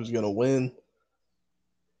about who's gonna win.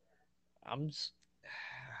 I'm just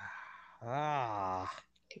ah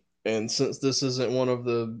And since this isn't one of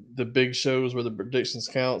the big shows where the predictions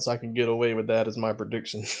counts, I can get away with that as my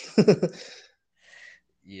prediction.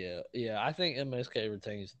 yeah. I think MSK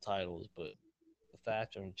retains the titles, but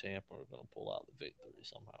Thatcher and Champa are gonna pull out the victory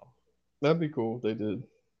somehow. That'd be cool if they did.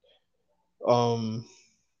 Um,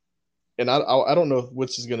 and I don't know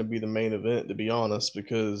which is going to be the main event, to be honest,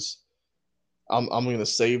 because I'm going to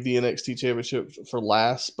save the NXT Championship for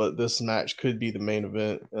last, but this match could be the main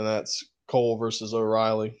event, and that's Cole versus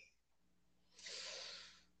O'Reilly.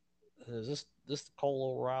 Is this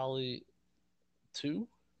Cole O'Reilly 2?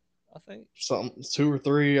 I think. Something 2 or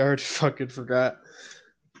 3, I already fucking forgot.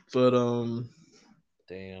 But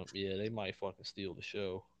Damn, yeah, they might fucking steal the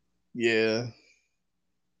show. yeah,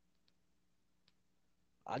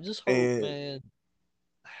 I just hope, and man.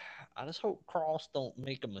 I just hope Cross don't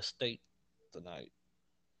make a mistake tonight.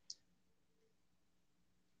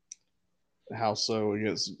 how so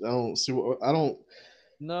against I don't see what I don't.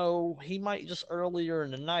 No, he might just earlier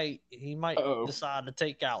in the night he might Oh, decide to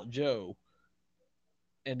take out Joe,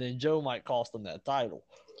 and then Joe might cost him that title.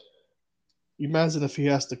 you imagine if he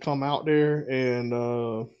has to come out there and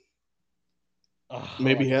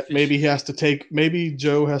Like a fish. maybe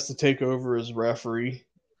Joe has to take over as referee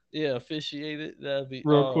Yeah, officiate it. That'd be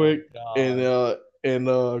real oh quick, and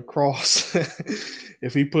god. Cross,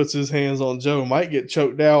 if he puts his hands on Joe, might get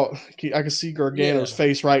choked out. I can see Gargano's Yeah.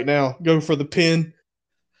 face right now. Go for the pin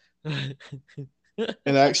and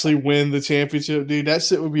actually win the championship, dude. That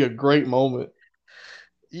shit would be a great moment.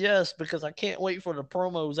 Yes, because I can't wait for the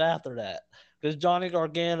promos after that. Because Johnny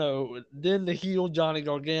Gargano, then the heel Johnny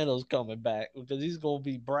Gargano's coming back because he's gonna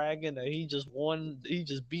be bragging that he just won, he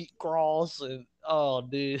just beat Cross, and oh,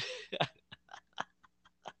 dude,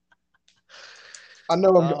 oh, I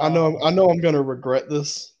know I'm gonna regret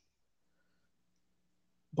this,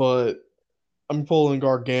 but I'm pulling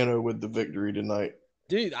Gargano with the victory tonight.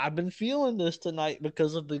 dude, I've been feeling this tonight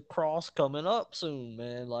because of the Cross coming up soon,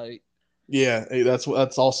 man. Like, Yeah, hey, that's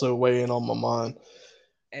also weighing on my mind.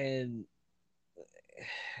 and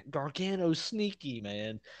Gargano's sneaky,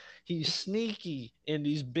 man. He's sneaky in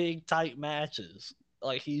these big tight matches.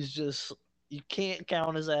 Like he's just you can't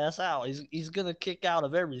count his ass out. He's gonna kick out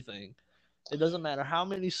of everything. It doesn't matter how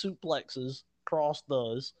many suplexes Cross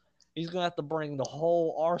does. He's gonna have to bring the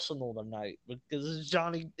whole arsenal tonight because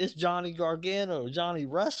it's Johnny Gargano, Johnny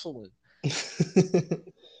wrestling.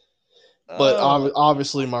 But Oh,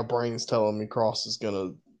 obviously, my brain's telling me Cross is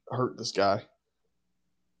gonna hurt this guy.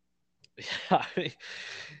 I mean,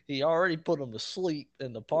 he already put him to sleep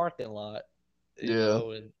in the parking lot, Yeah,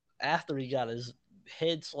 and after he got his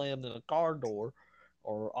head slammed in a car door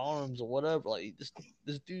or arms or whatever, like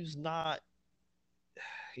this dude's not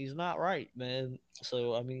he's not right, man.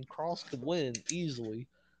 So I mean, Cross could win easily.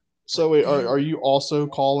 So wait, are you also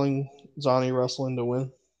calling Johnny Wrestling to win?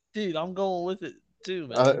 Dude, I'm going with it too,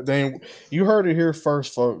 man. Dang, you heard it here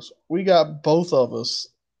first, folks. We got both of us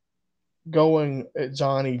going at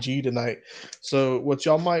Johnny G tonight. So what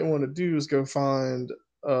y'all might want to do is go find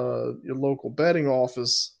your local betting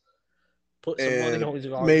office Put some money and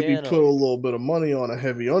on maybe put Gargano a little bit of money on a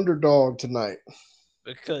heavy underdog tonight.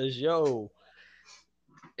 because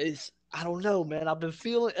it's I don't know, man. I've been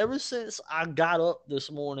feeling ever since I got up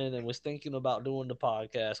this morning and was thinking about doing the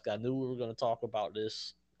podcast. I knew we were going to talk about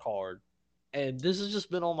this card, and this has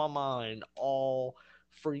just been on my mind all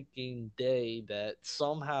freaking day. That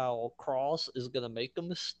somehow Cross is going to make a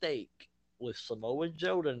mistake with Samoa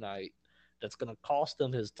Joe tonight. That's going to cost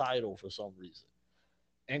him his title for some reason.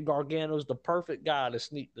 And Gargano's the perfect guy to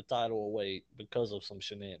sneak the title away because of some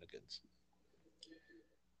shenanigans.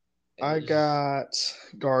 I got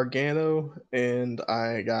Gargano and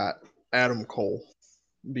I got Adam Cole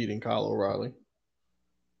beating Kyle O'Reilly.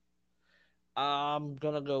 I'm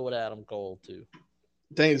gonna go with Adam Cole too.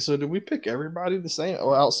 Dang, so did we pick everybody the same?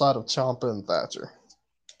 Oh, outside of Ciampa and Thatcher.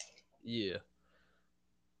 Yeah.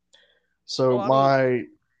 So Well, I mean,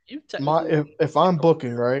 you my technically if I'm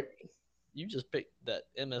booking right, you just picked that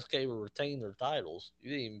MSK will retain their titles. You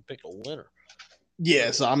didn't even pick a winner.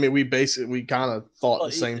 yeah. So I mean, we kind of thought the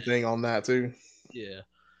But same thing on that too. yeah,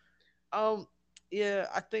 yeah,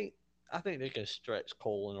 I think they can stretch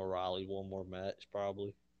Cole and O'Reilly one more match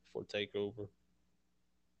probably for Takeover.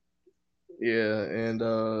 Yeah, and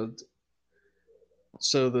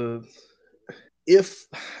so the if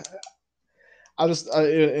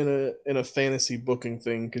in a fantasy booking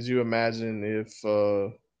thing, could you imagine if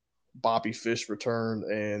Bobby Fish returned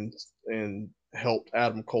and helped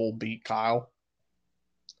Adam Cole beat Kyle?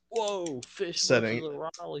 Whoa, Fish versus Setting,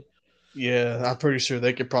 O'Reilly. yeah, I'm pretty sure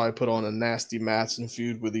they could probably put on a nasty match and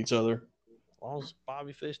feud with each other. As long as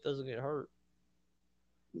Bobby Fish doesn't get hurt.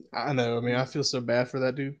 I know. I mean, I feel so bad for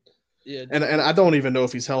that dude, Yeah, and dude. I don't even know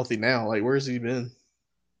if he's healthy now. Like, where's he been?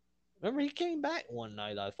 Remember he came back one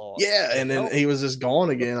night. I thought Yeah, the and then belt. he was just gone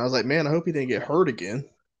again. I was like, man, I hope he didn't get hurt again.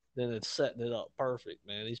 Then it's setting it up perfect,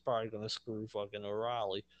 man. He's probably gonna screw fucking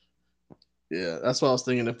O'Reilly. Yeah, that's what I was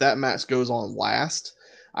thinking. If that match goes on last,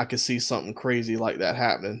 I could see something crazy like that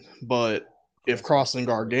happening. But if Cross and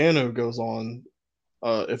Gargano goes on,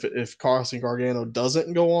 if Cross and Gargano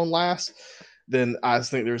doesn't go on last, then I just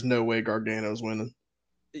think there's no way Gargano's winning.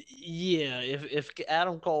 Yeah, if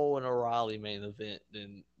Adam Cole and O'Reilly main event,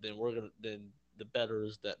 then we're gonna then the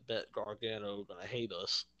betters that bet Gargano are gonna hate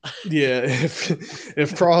us. Yeah,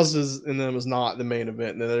 if Cross is and them is not the main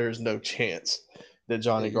event, then there's no chance that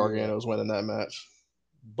Johnny Yeah. Gargano is winning that match.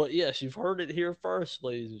 But yes, you've heard it here first,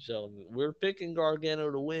 ladies and gentlemen. We're picking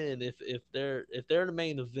Gargano to win if they're the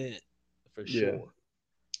main event for Yeah. sure.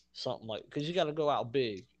 Something like because you got to go out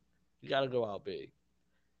big. You got to go out big.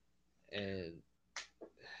 And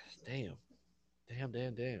damn,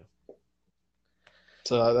 damn.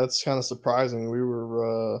 So that's kind of surprising. Like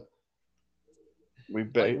we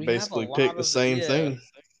have a Basically lot picked the of same thing.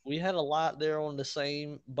 we had a lot there on the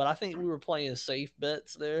same, but I think we were playing safe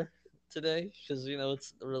bets there today because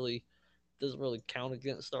it's really doesn't really count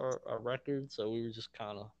against our record, so we were just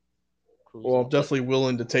kind of Well, cruising. I'm But definitely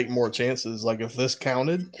willing to take more chances. Like if this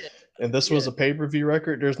counted yeah, and this was yeah, a pay per view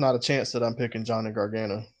record, there's not a chance that I'm picking Johnny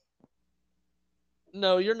Gargano.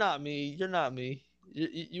 no, you're not me. You're not me.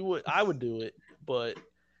 You would I would do it, but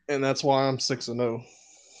And that's why I'm 6-0.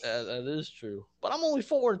 that is true. But I'm only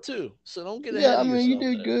 4-2, so don't get Yeah, ahead I of mean you yourself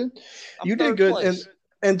did there. good. I'm You did third good, place.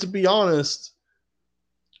 and to be honest,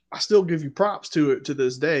 I still give you props to it to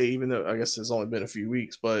this day, even though I guess it's only been a few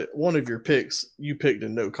weeks. But one of your picks, you picked a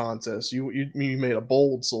no contest. You made a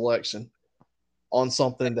bold selection on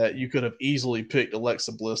something that you could have easily picked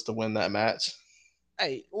Alexa Bliss to win that match.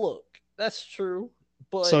 Hey, look, that's true, So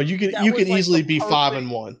but that you could was like the easily be five perfect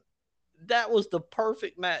and one. that was the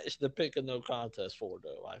perfect match to pick a no contest for,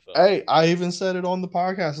 though. I felt. Hey, I even said it on the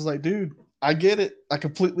podcast. It's like, dude, I get it. I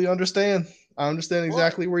completely understand. I understand But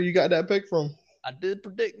exactly where you got that pick from. I did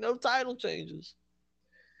predict no title changes.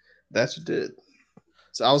 That you did.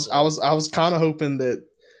 So So I was kind of hoping that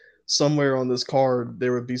somewhere on this card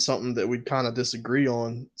there would be something that we'd kind of disagree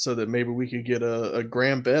on, so that maybe we could get a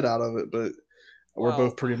grand bet out of it. But we're both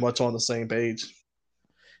well, pretty much on the same page.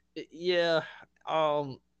 yeah.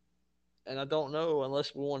 Um, and I don't know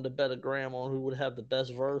unless we wanted to bet a gram on who would have the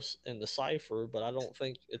best verse in the cipher, but I don't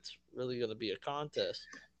think it's really going to be a contest.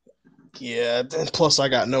 Yeah. Plus, I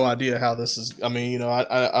got no idea how this is. I mean,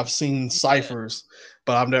 I've seen Yeah, ciphers,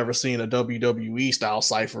 but I've never seen a WWE style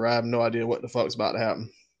cipher. I have no idea what the fuck's about to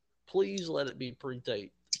happen. please let it be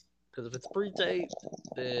pre-taped because if it's pre-taped,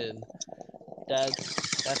 then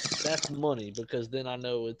that's money, because then I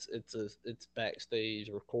know it's backstage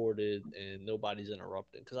recorded and nobody's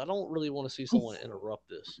interrupting, because I don't really want to see someone interrupt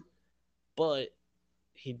this. But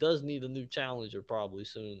he does need a new challenger probably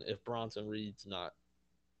soon if Bronson Reed's not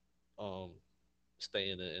um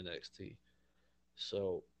staying in NXT.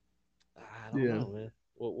 So I don't Yeah, know, man.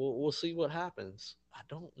 We'll see what happens. I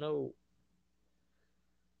don't know.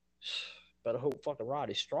 Better hope fucking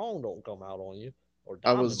Roddy Strong don't come out on you or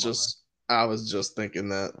I was Diamond Mine. just I was just thinking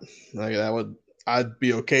that like I'd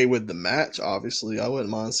be okay with the match. Obviously, I wouldn't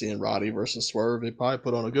mind seeing Roddy versus Swerve. They probably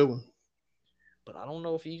put on a good one. But I don't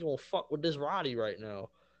know if he gonna fuck with this Roddy right now.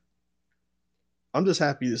 I'm just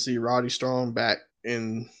happy to see Roddy Strong back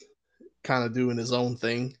and kind of doing his own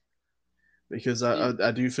thing because He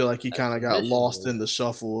I do feel like he that kind of got submission lost was in the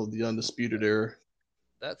shuffle of the Undisputed Era.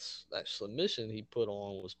 that submission he put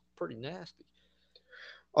on was pretty nasty.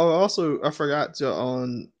 Oh, also, I forgot to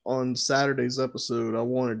on Saturday's episode, I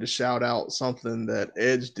wanted to shout out something that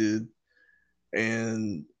Edge did,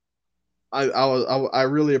 and I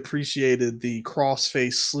really appreciated the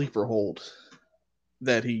crossface sleeper hold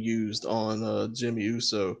that he used on Jimmy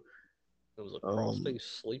Uso. It was a Um,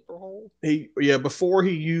 crossface sleeper hold. before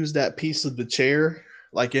he used that piece of the chair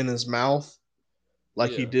like in his mouth,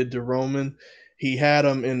 like he Yeah. did to Roman. He had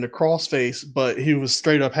him in the crossface, but he was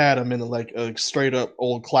straight up had him in like a straight up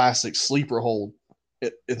old classic sleeper hold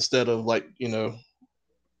instead of like Well,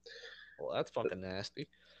 that's fucking nasty.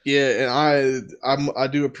 yeah. And I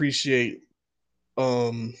do appreciate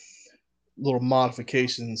um little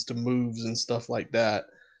modifications to moves and stuff like that.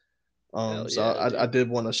 Hell So yeah, I dude. did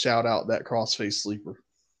want to shout out that crossface sleeper.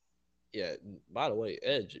 Yeah. By the way,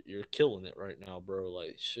 Edge, you're killing it right now, bro.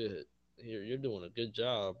 Like shit, you're doing a good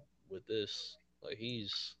job with this. Like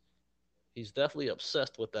he's definitely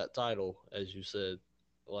obsessed with that title, as you said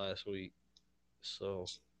last week. So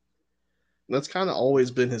That's kind of always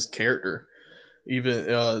been his character, even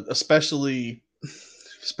especially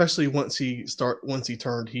once he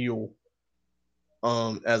turned heel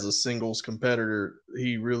as a singles competitor.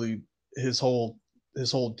 He really his whole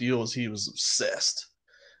his whole deal is he was obsessed.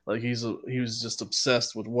 Like he was just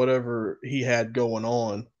obsessed with whatever he had going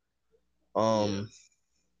on. yeah, Um,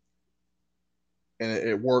 and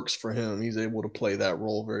it works for him. He's able to play that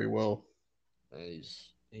role very well. man,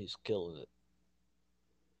 he's killing it.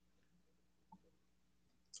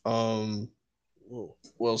 Um, Whoa.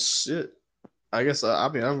 well, shit. I guess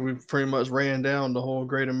we've pretty much ran down the whole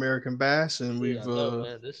Great American Bash, and Yeah, we've I know,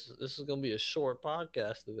 man. This is gonna be a short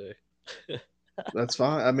podcast today. that's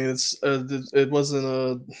fine. I mean, it wasn't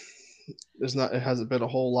a there's not it hasn't been a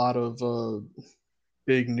whole lot of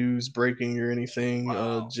big news breaking or anything.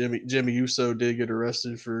 Wow. Jimmy Uso did get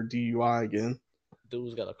arrested for DUI again.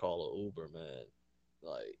 Dude's gotta call an Uber, man.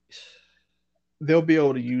 Like, They'll be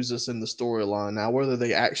able to use this in the storyline now. Whether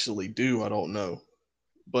they actually do, I don't know.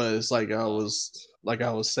 But it's like I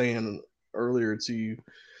was saying earlier to you.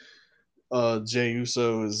 Jay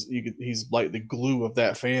Uso he's like the glue of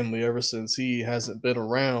that family. Ever since he hasn't been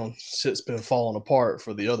around, shit's been falling apart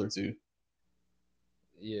for the other two.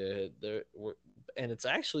 yeah, and it's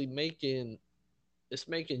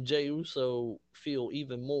making Jey Uso feel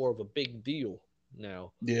even more of a big deal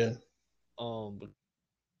now. Yeah, But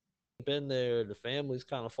been there, the family's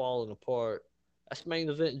kind of falling apart. That's main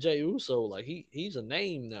event Jey Uso. Like he's a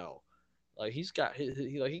name now. Like he's got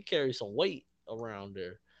like he carries some weight around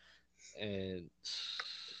there, and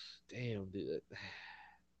damn, dude,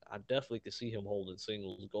 I definitely could see him holding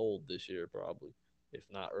singles gold this year, probably, if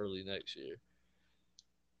not early next year.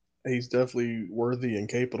 he's definitely worthy and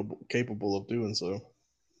capable of doing so.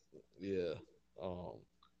 Yeah. Um.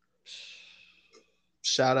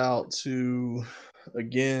 Shout out to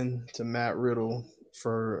again to Matt Riddle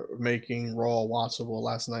for making Raw watchable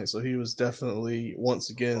last night. So he was definitely once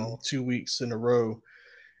again Raw. 2 weeks in a row.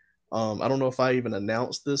 I don't know if I even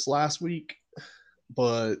announced this last week,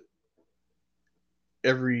 but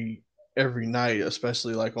every every night,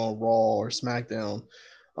 especially like on Raw or SmackDown,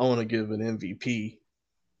 I want to give an MVP.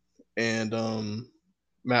 And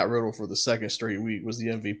Matt Riddle for the second straight week was the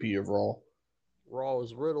MVP of Raw. Raw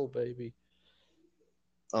is Riddle, baby.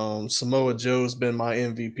 Samoa Joe's been my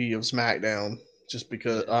MVP of SmackDown just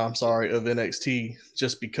because Yeah. I'm sorry of NXT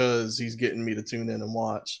just because he's getting me to tune in and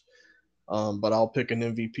watch. But I'll pick an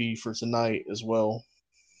MVP for tonight as well.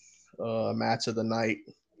 Match of the night.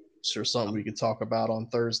 Sure, something we I'm could talk about on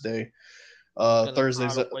Thursday. I'm gonna try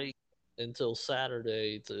Thursday's to wait until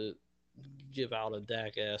Saturday to give out a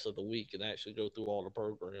DAC ass of the week and actually go through all the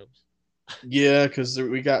programs. yeah, because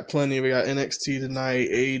we got plenty. We got NXT tonight,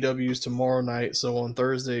 AEW's tomorrow night. So on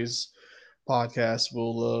Thursdays, podcast,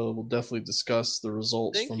 we'll definitely discuss the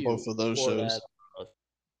results Thank from both you of those for that shows. uh,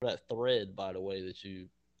 that thread, by the way, that you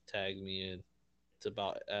tagged me in. It's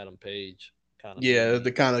about Adam Page. Kind of made Yeah, to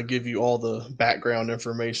me. kind of give you all the background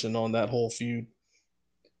information on that whole feud.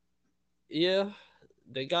 Yeah,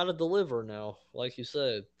 they got to deliver now, like you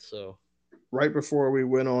said. So Right before we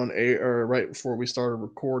went on air, or right before we started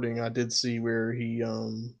recording, I did see where he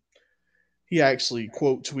actually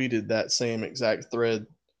quote tweeted that same exact thread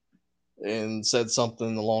and said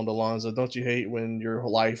something along the lines of, "Don't you hate when your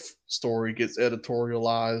life story gets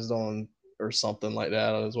editorialized on or something like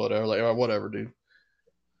that?" Or whatever, like or whatever, dude.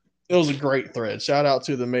 It was a great thread. Shout out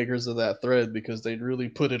to the makers of that thread because they really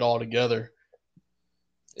put it all together.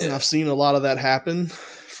 And yeah, I've seen a lot of that happen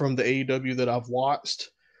from the AEW that I've watched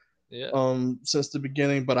yeah, since the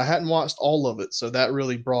beginning, but I hadn't watched all of it, so that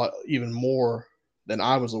really brought even more than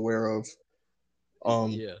I was aware of.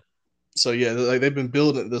 Um, yeah, so yeah, like they've been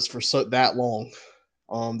building this for that long.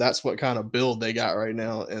 That's what kind of build they got right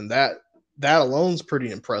now, and that alone's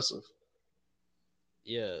pretty impressive.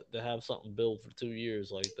 yeah. To have something built for 2 years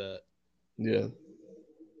like that, Yeah.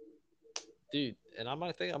 dude. And I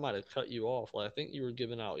might think I might have cut you off. Like I think you were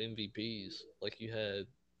giving out MVPs. Like you had,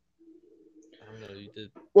 I don't know, you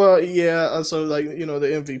did. Well, yeah. So like the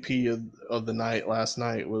MVP of the night last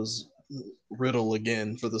night was Riddle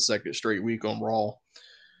again for the second straight week on Raw.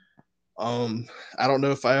 Um, I don't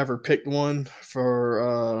know if I ever picked one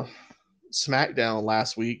for SmackDown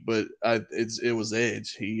last week, but it was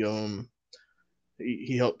Edge. He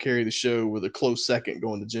helped carry the show with a close second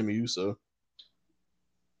going to Jimmy Uso.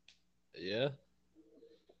 Yeah,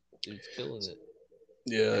 dude's killing it.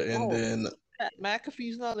 Yeah, and Oh, then Pat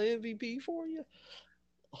McAfee's not an MVP for you.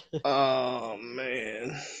 oh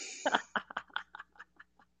man,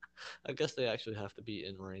 I guess they actually have to be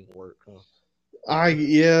in ring work, huh? I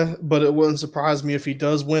yeah, but it wouldn't surprise me if he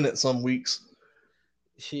does win it some weeks.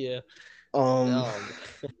 Yeah. Um, Um.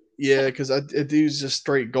 yeah, because dude's just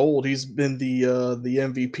straight gold. He's been the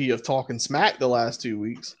MVP of Talking Smack the last 2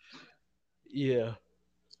 weeks. Yeah.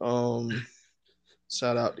 Um,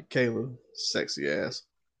 shout out to Kayla, sexy ass.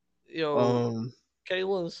 Yo, Um,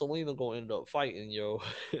 Kayla and Selena gonna end up fighting, yo.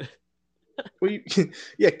 we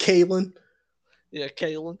yeah, Kaylin. Yeah,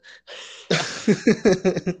 Kaylin.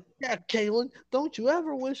 Yeah, Kaylin. Don't you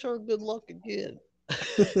ever wish her good luck again.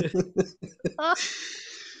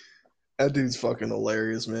 That dude's fucking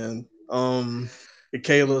hilarious, man. He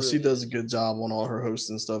Kayla, she really does a is. good job on all her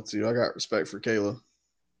hosting stuff too. I got respect for Kayla.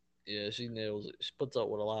 Yeah, she nails it. She puts up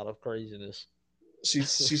with a lot of craziness.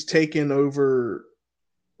 She's taken over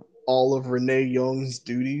all of Renee Young's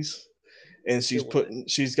duties, and Killing it.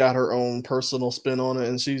 she's got her own personal spin on it,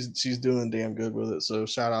 and she's doing damn good with it. So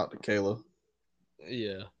shout out to Kayla.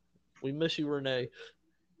 Yeah. We miss you, Renee.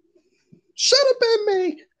 Shut up,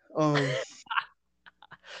 me. Um.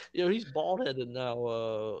 Yo, he's bald headed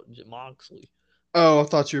now, Moxley. Oh, I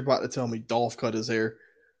thought you were about to tell me Dolph cut his hair,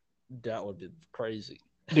 That would be crazy.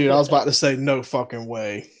 dude. I was about to say no fucking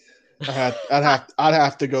way. I'd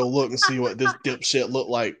have to go look and see what this dipshit looked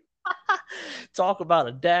like. Talk about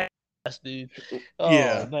a dash, dude. Oh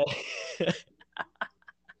Yeah. man.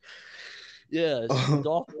 Yeah,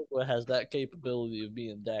 Dolph Ziggler has that capability of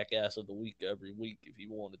being Dak ass of the week every week if he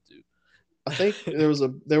wanted to. I think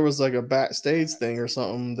there was like a backstage thing or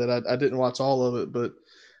something that I didn't watch all of it, but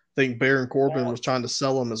I think Baron Corbin Oh, was trying to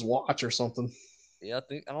sell him his watch or something. yeah,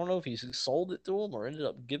 I don't know if he sold it to him or ended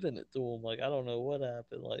up giving it to him. Like I don't know what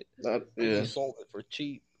happened. Like maybe he Yeah. sold it for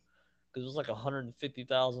cheap because it was like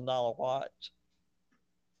 $150,000 watch.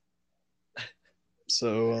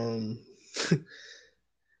 So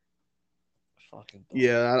Fucking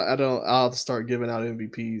yeah, Dolph. I don't. I'll have to start giving out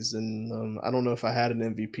MVPs, and I don't know if I had an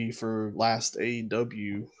MVP for last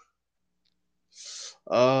AEW.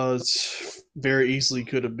 Very easily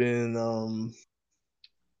could have been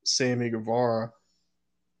Sammy Guevara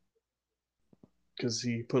because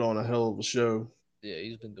he put on a hell of a show. Yeah,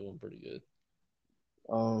 he's been doing pretty good.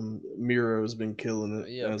 Miro's been killing it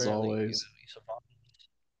Yeah, as apparently always. he survived.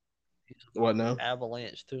 He What survives now?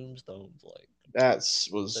 avalanche tombstones. Like That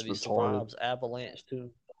was said, he retarded. survives avalanche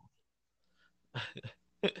tombstones.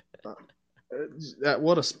 Uh, that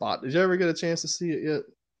what a spot! Did you ever get a chance to see it yet?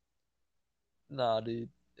 Nah, dude,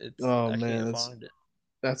 it's Oh I man, can't find it.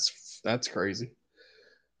 that's crazy.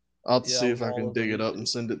 I'll have to Yeah, I see was if I all can over dig it up and YouTube,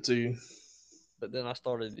 send it to you. but then I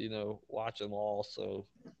started, watching Law, so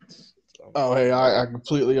Oh I'm hey, I lost.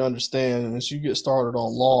 completely understand. Once you get started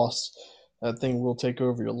on Lost, that thing will take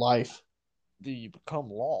over your life. Dude, you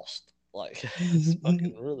become lost. Like it's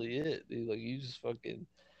fucking really it, dude. Like you just fucking.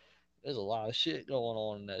 There's a lot of shit going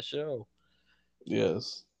on in that show.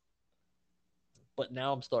 Yes. But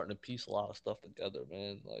now I'm starting to piece a lot of stuff together,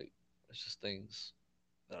 man. Like, it's just things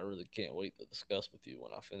that I really can't wait to discuss with you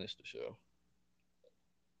when I finish the show.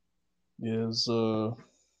 Yeah, it's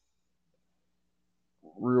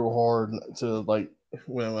real hard to like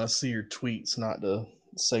when I see your tweets not to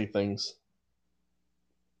say things.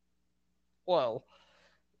 Well,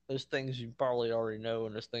 there's things you probably already know,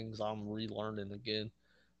 and there's things I'm relearning again.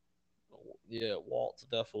 Yeah, Walt's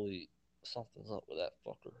definitely something's up with that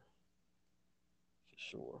fucker for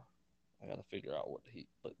sure. I gotta figure out what he.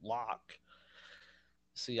 But Locke,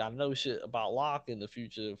 see, I know shit about Locke in the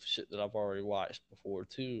future, shit that I've already watched before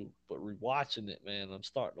too. But rewatching it, man, I'm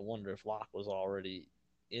starting to wonder if Locke was already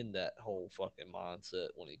in that whole fucking mindset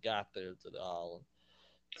when he got there to the island.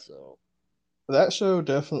 So That show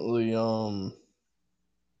definitely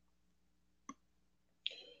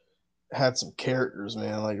had some characters,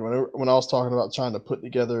 man. Like when I was talking about trying to put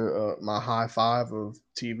together my high five of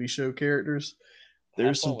TV show characters, have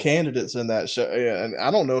there's some fun with that. candidates in that show. Yeah, and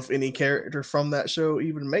I don't know if any character from that show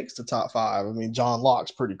even makes the top five. I mean, John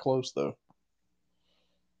Locke's pretty close though.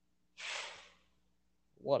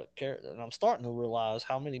 What a character. And I'm starting to realize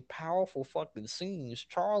how many powerful fucking scenes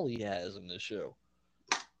Charlie has in this show.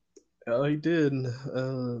 He did.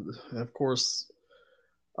 Of course,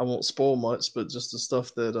 I won't spoil much, but just the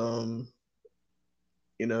stuff that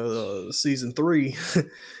season three,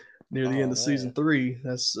 near the end Oh of man. season three,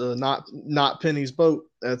 that's not Penny's boat.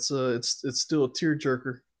 That's it's still a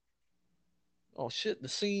tearjerker. Oh shit, the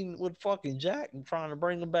scene with fucking Jack and trying to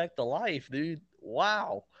bring him back to life, dude.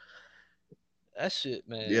 Wow. That shit,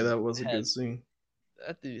 Yeah, man, that was a had good scene.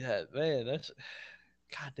 that dude had man, that's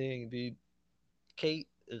god dang, dude. Kate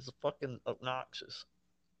is fucking obnoxious.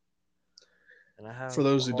 And I have For a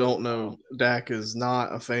those who hard don't time. know, Dak is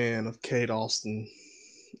not a fan of Kate Austin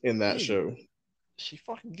in that Dude, show. she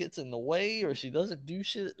fucking gets in the way or she doesn't do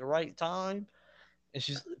shit at the right time. And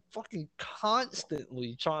she's fucking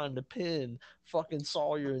constantly trying to pin fucking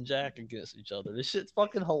Sawyer and Jack against each other. This shit's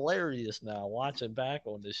fucking hilarious now. Watching back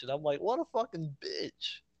on this shit, I'm like, what a fucking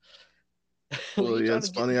bitch! What are Well, you yeah, trying it's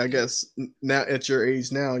to get funny. these I people? guess now at your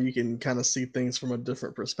age now, you can kind of see things from a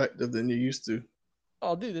different perspective than you used to.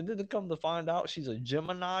 Oh, dude, and then come to find out she's a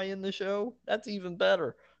Gemini in the show. That's even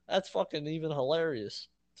better. That's fucking even hilarious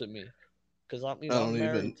to me because I'm married I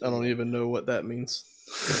to don't one. even know what that means.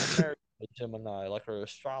 I'm married to a Gemini, like her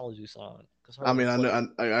astrology sign, because I her and mean,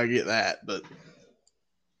 Claire. I get that, but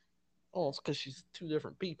Oh, it's because she's two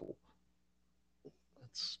different people.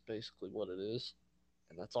 That's basically what it is.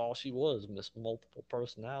 And that's all she was, Miss Multiple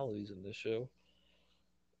Personalities in this show.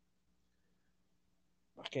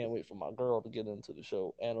 I can't wait for my girl to get into the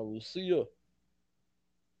show. Anna Lucia.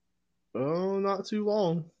 oh, not too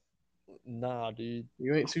long. Nah, dude.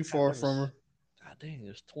 You ain't I too forgot far there from was. her. God dang,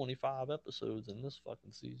 there's 25 episodes in this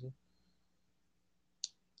fucking season.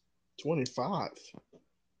 25.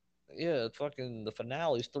 Yeah, fucking the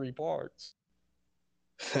finale's 3 parts.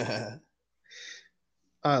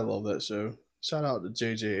 I love that show. Shout out to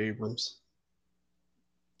J.J. Abrams.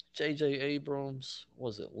 J.J. Abrams,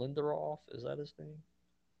 was it Lindelof? Is that his name?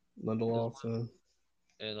 Because Lindelof.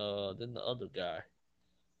 and then the other guy.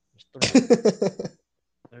 There's three of them.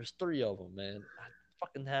 There's three of them, man. I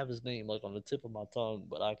fucking have his name like on the tip of my tongue,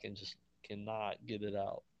 but I cannot get it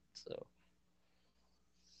out. So,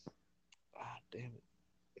 damn it.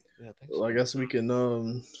 Yeah, I think Well, I somebody guess we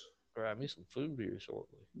can. grab me some food here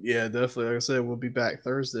shortly. Yeah, definitely. Like I said, we'll be back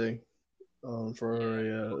Thursday Yeah,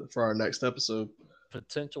 for our next episode.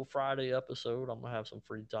 potential Friday episode. I'm gonna have some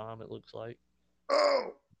free time. It looks like,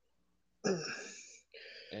 Oh.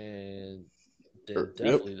 and then Yep.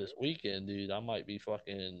 definitely this weekend, dude. I might be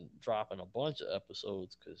fucking dropping a bunch of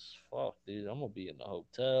episodes because fuck, dude, I'm gonna be in the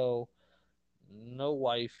hotel, no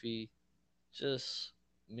wifey, just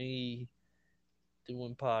me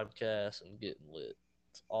doing podcasts and getting lit.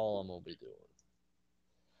 That's all I'm gonna be doing.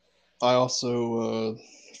 I also a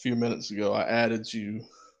few minutes ago I added you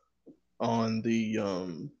on the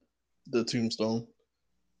tombstone.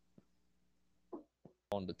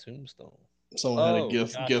 On the tombstone. Someone had a Oh,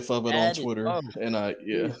 gif you of it on added. Twitter, Oh, and I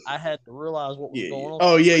yeah dude, I had to realize what was yeah yeah. going on.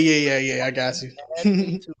 Oh I'm yeah like, yeah yeah yeah. I got you. add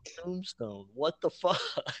me to a tombstone. What the fuck?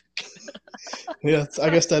 Yeah, I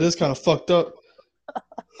guess that is kind of fucked up.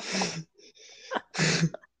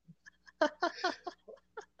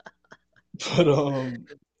 But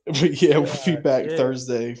but yeah, we'll be God back damn.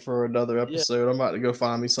 Thursday for another Yeah, episode. I'm about to go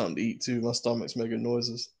find me something to eat too. My stomach's making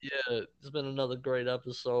noises. yeah. It's been another great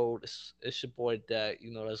episode. It's your boy Dak.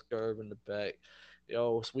 You know that's Gerb in the back.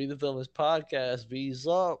 Yo, Sweet the Villains podcast. V's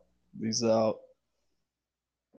up. Peace out.